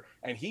in forever.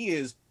 And he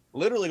is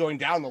literally going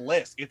down the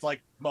list. It's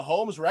like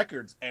Mahomes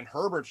records and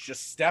Herbert's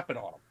just stepping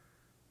on them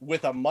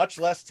with a much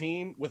less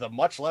team, with a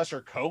much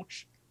lesser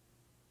coach.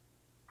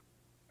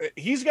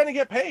 He's going to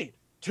get paid.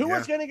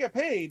 Tua's going to get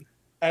paid.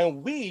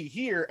 And we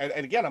here,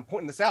 and again, I'm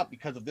pointing this out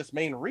because of this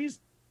main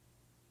reason.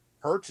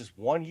 Hurts is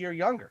 1 year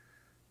younger.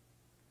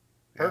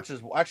 Yeah. Hurts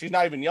is actually he's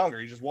not even younger.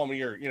 He's just 1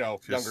 year,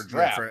 younger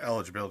draft. For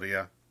eligibility,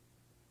 yeah.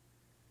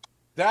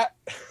 That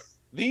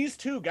these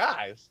two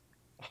guys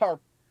are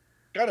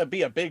going to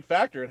be a big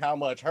factor in how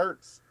much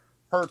Hurts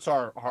hurts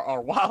our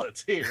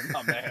wallets here,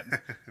 my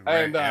man.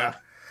 Right, And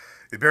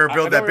you better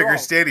build that bigger wrong.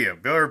 stadium.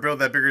 Better build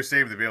that bigger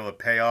stadium to be able to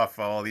pay off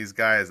all these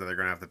guys that they're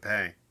going to have to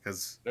pay,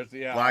 because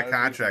a lot of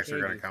contracts are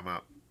going to come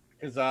up.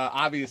 Because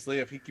obviously,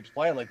 if he keeps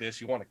playing like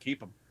this, you want to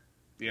keep him.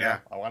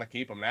 I want to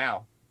keep him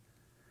now.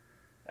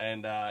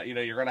 And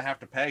you're going to have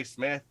to pay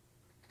Smith.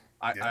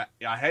 I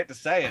hate to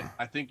say it.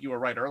 I think you were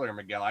right earlier,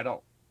 Miguel. I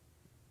don't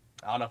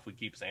know if we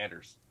keep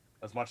Sanders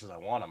as much as I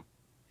want him.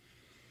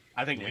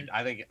 I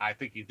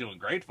think he's doing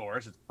great for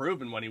us. It's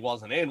proven when he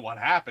wasn't in what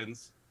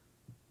happens.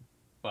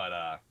 But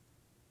I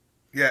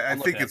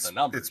think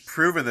it's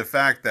proven the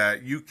fact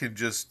that you can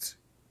just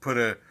put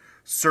a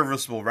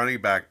serviceable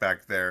running back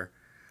there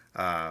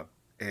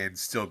and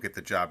still get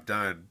the job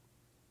done,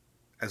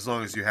 as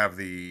long as you have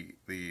the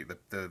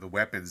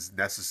weapons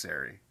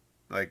necessary.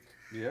 Like,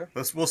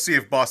 we'll see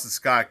if Boston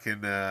Scott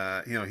can.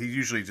 He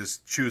usually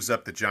just chews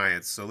up the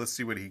Giants, so let's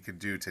see what he can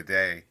do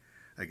today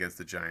against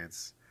the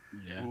Giants.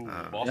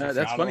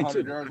 That's funny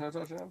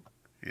too.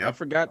 I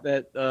forgot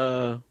that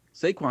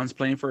Saquon's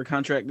playing for a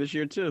contract this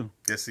year too.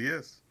 Yes, he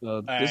is.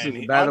 So this is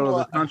a battle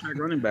of the contract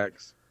running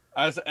backs.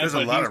 There's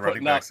a lot of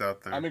running backs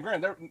out there. I mean,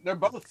 granted, they're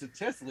both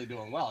statistically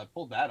doing well. I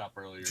pulled that up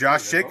earlier.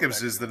 Josh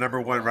Jacobs is the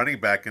 #1 running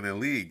back in the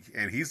league,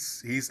 and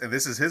he's and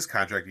this is his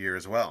contract year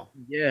as well.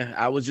 Yeah,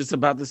 I was just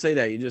about to say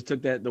that. You just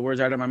took the words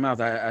out of my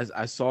mouth.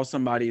 I saw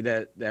somebody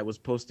that was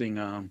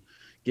posting,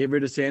 get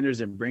rid of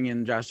Sanders and bring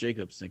in Josh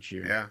Jacobs next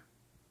year. Yeah.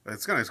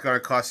 It's gonna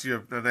cost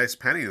you a nice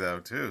penny though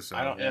too. So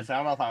I don't know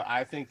if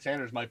I think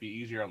Sanders might be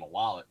easier on the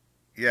wallet.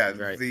 Yeah,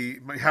 right.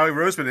 Howie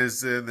Roseman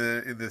is in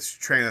this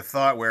train of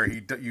thought where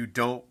you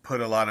don't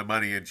put a lot of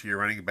money into your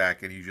running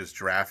back and you just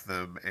draft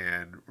them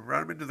and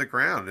run them into the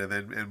ground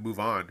and move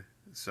on.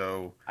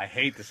 So I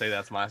hate to say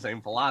that's my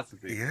same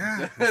philosophy.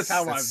 Yeah, that's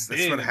how that's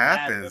what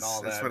happens.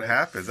 That's what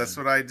happens. That's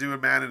what I do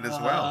in Madden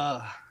as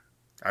well.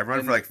 I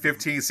run for like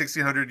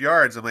 1,600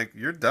 yards. I'm like,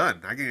 you're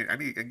done. I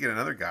can get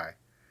another guy.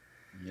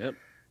 Yep.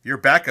 Your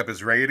backup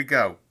is ready to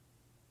go.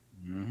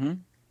 Mm-hmm.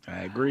 I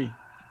agree.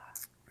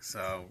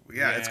 So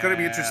it's going to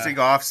be interesting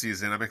off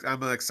season.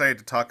 I'm excited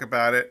to talk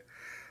about it.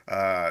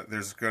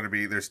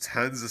 There's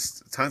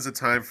tons of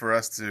time for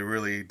us to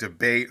really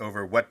debate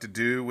over what to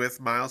do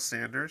with Miles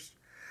Sanders.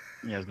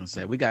 Yeah, I was going to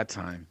say we got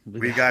time.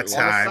 We got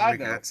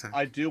time.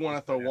 I do want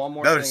to throw one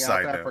more thing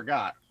out that I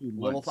forgot.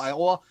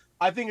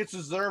 I think it's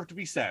deserved to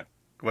be said.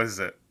 What is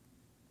it?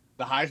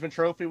 The Heisman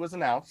Trophy was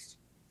announced.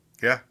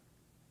 Yeah.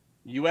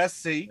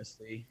 USC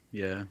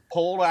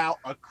pulled out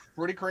a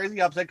pretty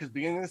crazy upset because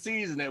beginning of the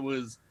season it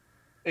was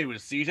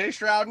CJ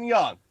Stroud and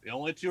Young, the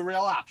only two real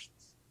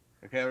options.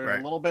 Okay,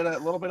 right. a little bit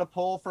of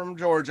pull from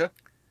Georgia,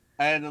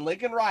 and then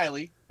Lincoln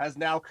Riley has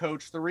now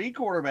coached 3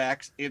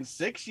 quarterbacks in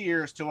 6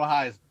 years to a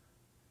Heisman.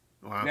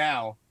 Wow.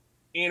 Now,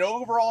 in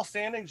overall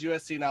standings,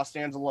 USC now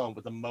stands alone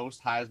with the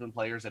most Heisman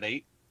players at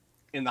 8.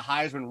 In the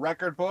Heisman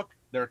record book,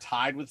 they're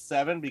tied with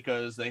 7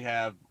 because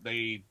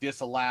they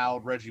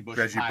disallowed Reggie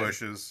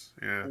Bush's,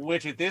 yeah.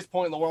 Which at this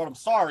point in the world, I'm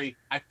sorry,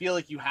 I feel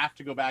like you have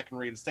to go back and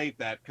reinstate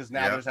that because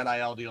now there's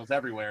NIL deals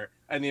everywhere,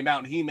 and the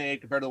amount he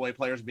made compared to the way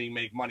players being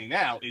make money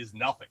now is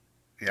nothing.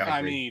 Yeah,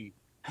 I mean,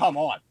 come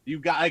on,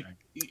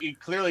 it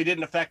clearly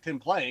didn't affect him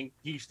playing.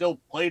 He still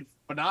played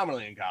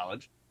phenomenally in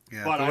college.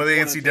 Yeah, but the way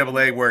the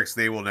NCAA works,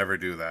 they will never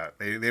do that.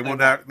 They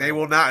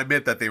will not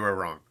admit that they were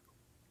wrong.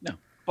 No,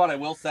 but I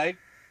will say.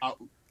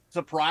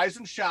 Surprised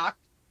and shocked,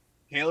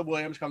 Caleb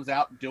Williams comes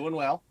out doing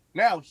well.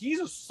 Now,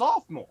 he's a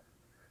sophomore,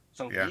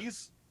 so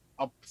he's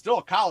still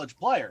a college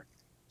player.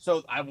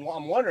 So I'm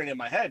wondering in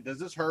my head, does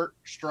this hurt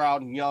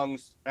Stroud and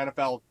Young's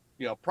NFL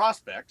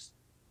prospects?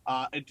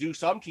 And do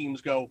some teams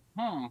go,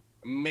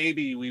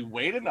 maybe we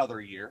wait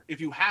another year?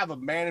 If you have a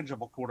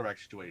manageable quarterback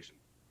situation,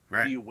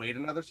 do you wait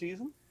another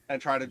season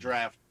and try to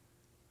draft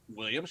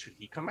Williams? Should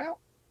he come out?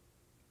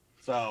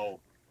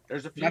 So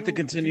there's a few. Not to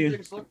continue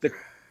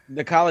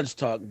the college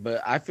talk,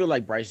 but I feel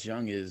like Bryce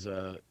Young is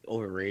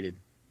overrated,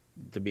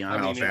 to be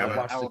honest.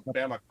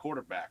 Alabama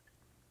quarterback.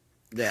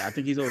 Yeah, I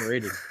think he's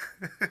overrated.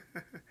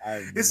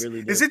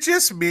 Is it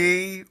just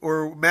me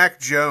or Mac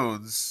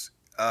Jones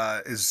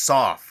is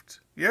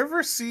soft? You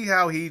ever see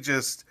how he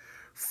just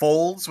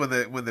folds when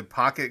the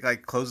pocket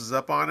closes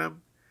up on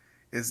him?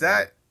 Is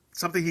that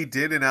something he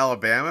did in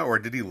Alabama, or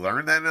did he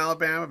learn that in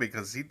Alabama?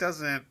 Because he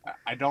doesn't.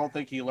 I don't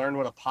think he learned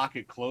what a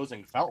pocket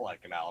closing felt like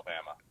in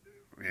Alabama.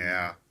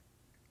 Yeah.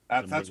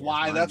 That's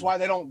why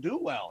they don't do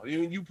well.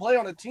 You play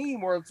on a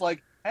team where it's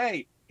like,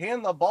 hey,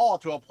 hand the ball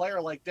to a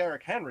player like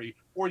Derrick Henry,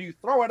 or you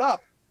throw it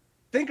up.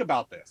 Think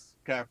about this,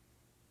 okay?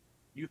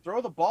 You throw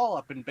the ball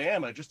up in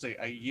Bama just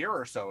a year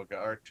or so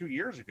ago, or 2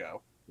 years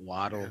ago.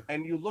 Waddle.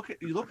 And you look at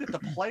the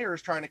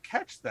players trying to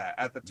catch that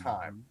at the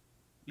time.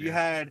 You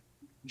had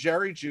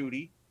Jerry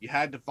Jeudy, you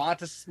had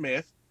Devonta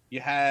Smith, you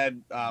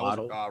had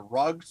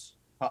Ruggs.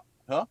 Huh?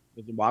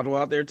 Was the Waddle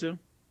out there too?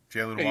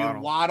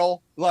 Jalen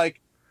Waddle.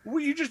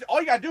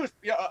 All you gotta do is,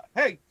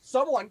 hey,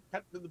 someone,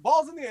 the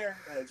ball's in the air,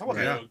 someone's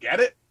gonna go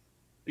get it.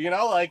 You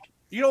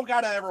don't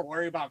gotta ever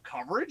worry about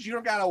coverage. You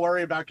don't gotta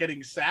worry about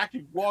getting sacked.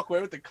 You walk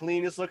away with the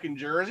cleanest looking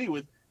jersey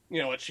with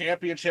a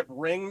championship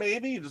ring,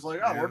 maybe. Just like,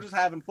 oh, we're just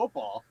having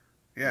football.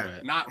 Yeah.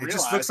 Not it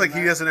just looks like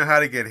he doesn't know how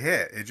to get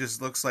hit. It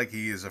just looks like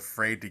he is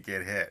afraid to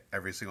get hit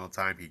every single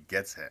time he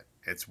gets hit.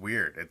 It's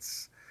weird.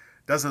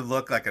 Doesn't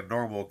look like a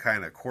normal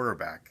kind of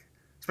quarterback,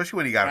 especially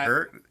when he got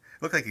hurt. It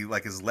looked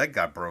like his leg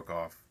got broke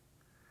off.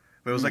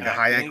 But it was like a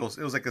high ankle.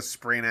 It was like a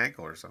sprained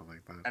ankle or something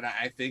like that. And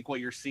I think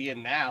what you're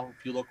seeing now,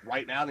 if you look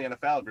right now in the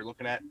NFL, if you're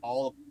looking at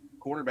all the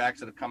quarterbacks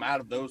that have come out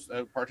of those,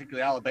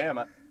 particularly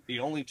Alabama, the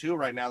only two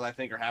right now that I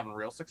think are having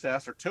real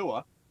success are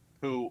Tua,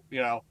 who,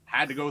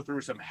 had to go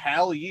through some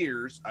hell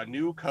years, a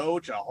new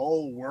coach, a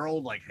whole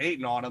world like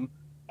hating on him,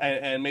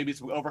 and maybe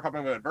some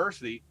overcoming of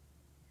adversity.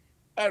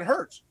 And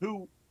Hurts,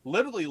 who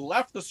literally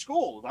left the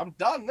school. I'm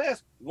done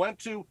this. Went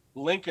to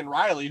Lincoln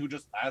Riley, who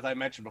just, as I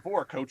mentioned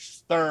before,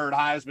 coached third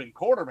Heisman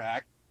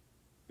quarterback.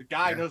 The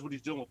guy knows what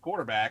he's doing with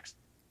quarterbacks.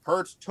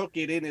 Hurts took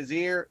it in his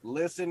ear,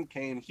 listened,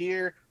 came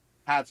here,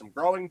 had some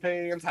growing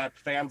pains, had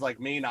fans like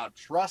me not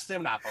trust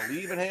him, not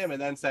believe in him,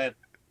 and then said,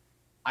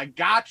 I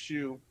got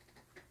you.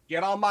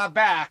 Get on my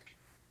back.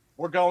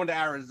 We're going to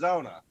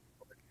Arizona.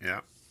 Yeah.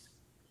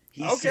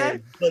 He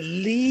said,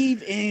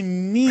 believe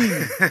in me.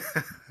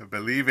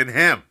 Believe in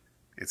him.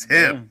 It's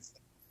him.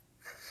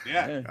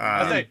 Yeah.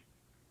 I say,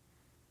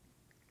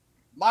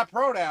 my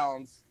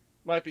pronouns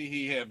might be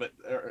he, him, but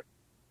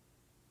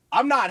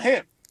I'm not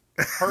him.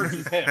 Hurts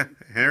is him.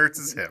 Hurts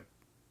is him.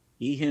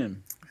 He,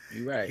 him.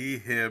 You're right. He,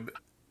 him,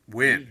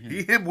 win.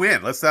 He, him,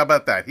 win. Let's talk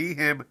about that. He,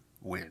 him,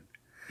 win.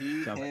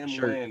 He, him,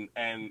 win.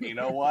 And you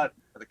know what?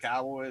 For the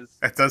Cowboys,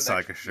 that does sound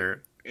like a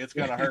shirt. It's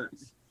going to hurt.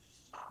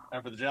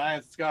 And for the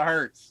Giants, it's going to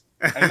hurt.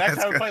 And next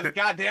time we play the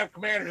goddamn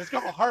Commanders, it's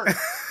going to hurt.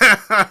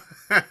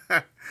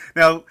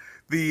 Now,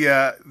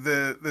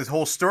 the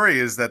whole story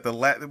is that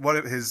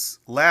his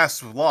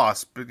last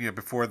loss,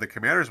 before the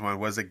Commanders one,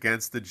 was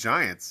against the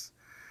Giants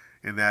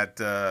in that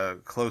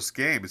close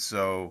game.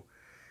 So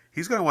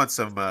he's going to want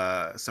some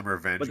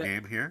revenge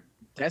game here.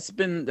 That's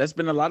been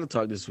a lot of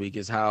talk this week,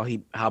 is how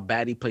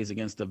bad he plays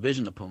against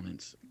division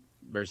opponents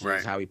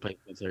versus how he plays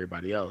against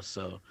everybody else.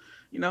 So,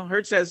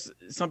 Hurts has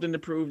something to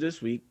prove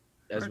this week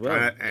as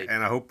well.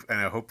 And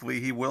hopefully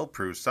he will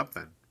prove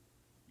something.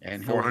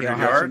 And 400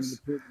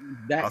 yards.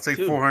 I'll take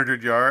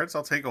 400 yards.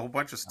 I'll take a whole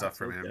bunch of stuff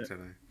from him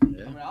today.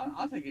 Yeah. I mean,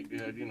 I'll take a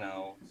good,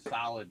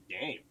 solid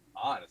game.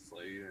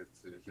 Honestly,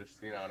 it's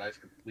just a nice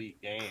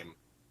complete game.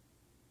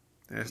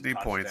 I just need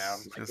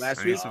points.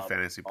 Last week, some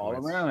fantasy all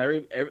points.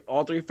 around.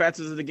 All three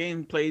facets of the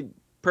game played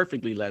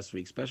perfectly last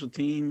week. Special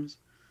teams,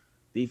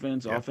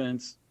 defense,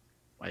 offense.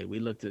 Like we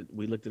looked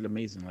at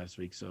amazing last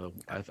week. So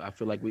I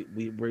feel like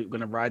we're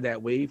gonna ride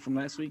that wave from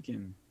last week,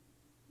 and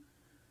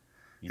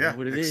you know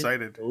what it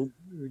excited.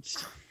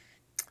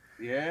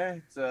 Yeah,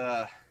 it's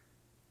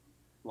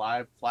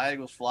fly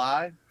Eagles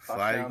fly.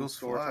 Fly Eagles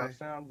score fly.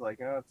 Touchdowns. Like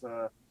it's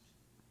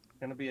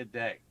gonna be a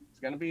day. It's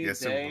gonna be a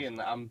day,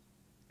 and I'm.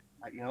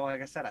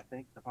 Like I said, I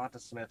think Devonta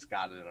Smith's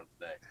got it in him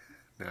today.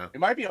 No.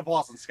 It might be a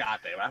Boston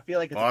Scott day, but I feel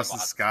like it's Boston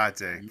Scott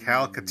day.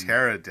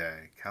 Calcaterra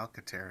day.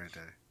 Calcaterra day.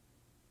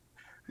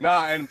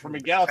 Nah, and for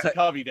Miguel, it's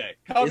Covey day.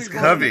 It's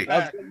Covey.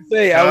 I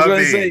was going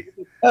to say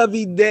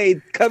Covey day.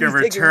 He's going to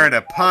return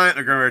a punt.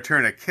 They're going to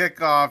return a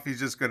kickoff. He's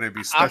just going to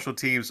be special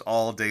teams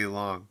all day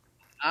long.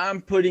 I'm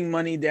putting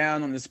money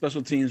down on the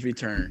special teams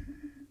return.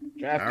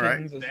 All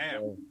right.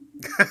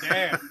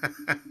 Damn.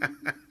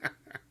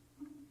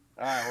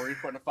 All right, where are you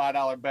putting a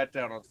 $5 bet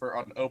down on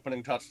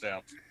opening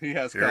touchdown? He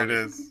has. Here it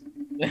is.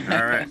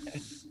 All right.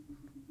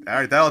 All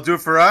right, that'll do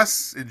it for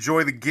us.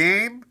 Enjoy the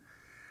game,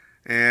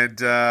 and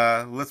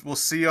we'll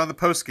see you on the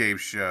post game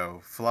show.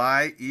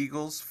 Fly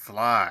Eagles,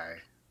 fly!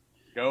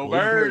 Go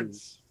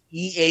Birds!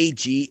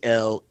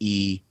 EAGLES.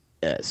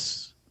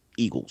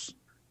 Eagles.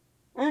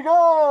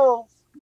 Eagles.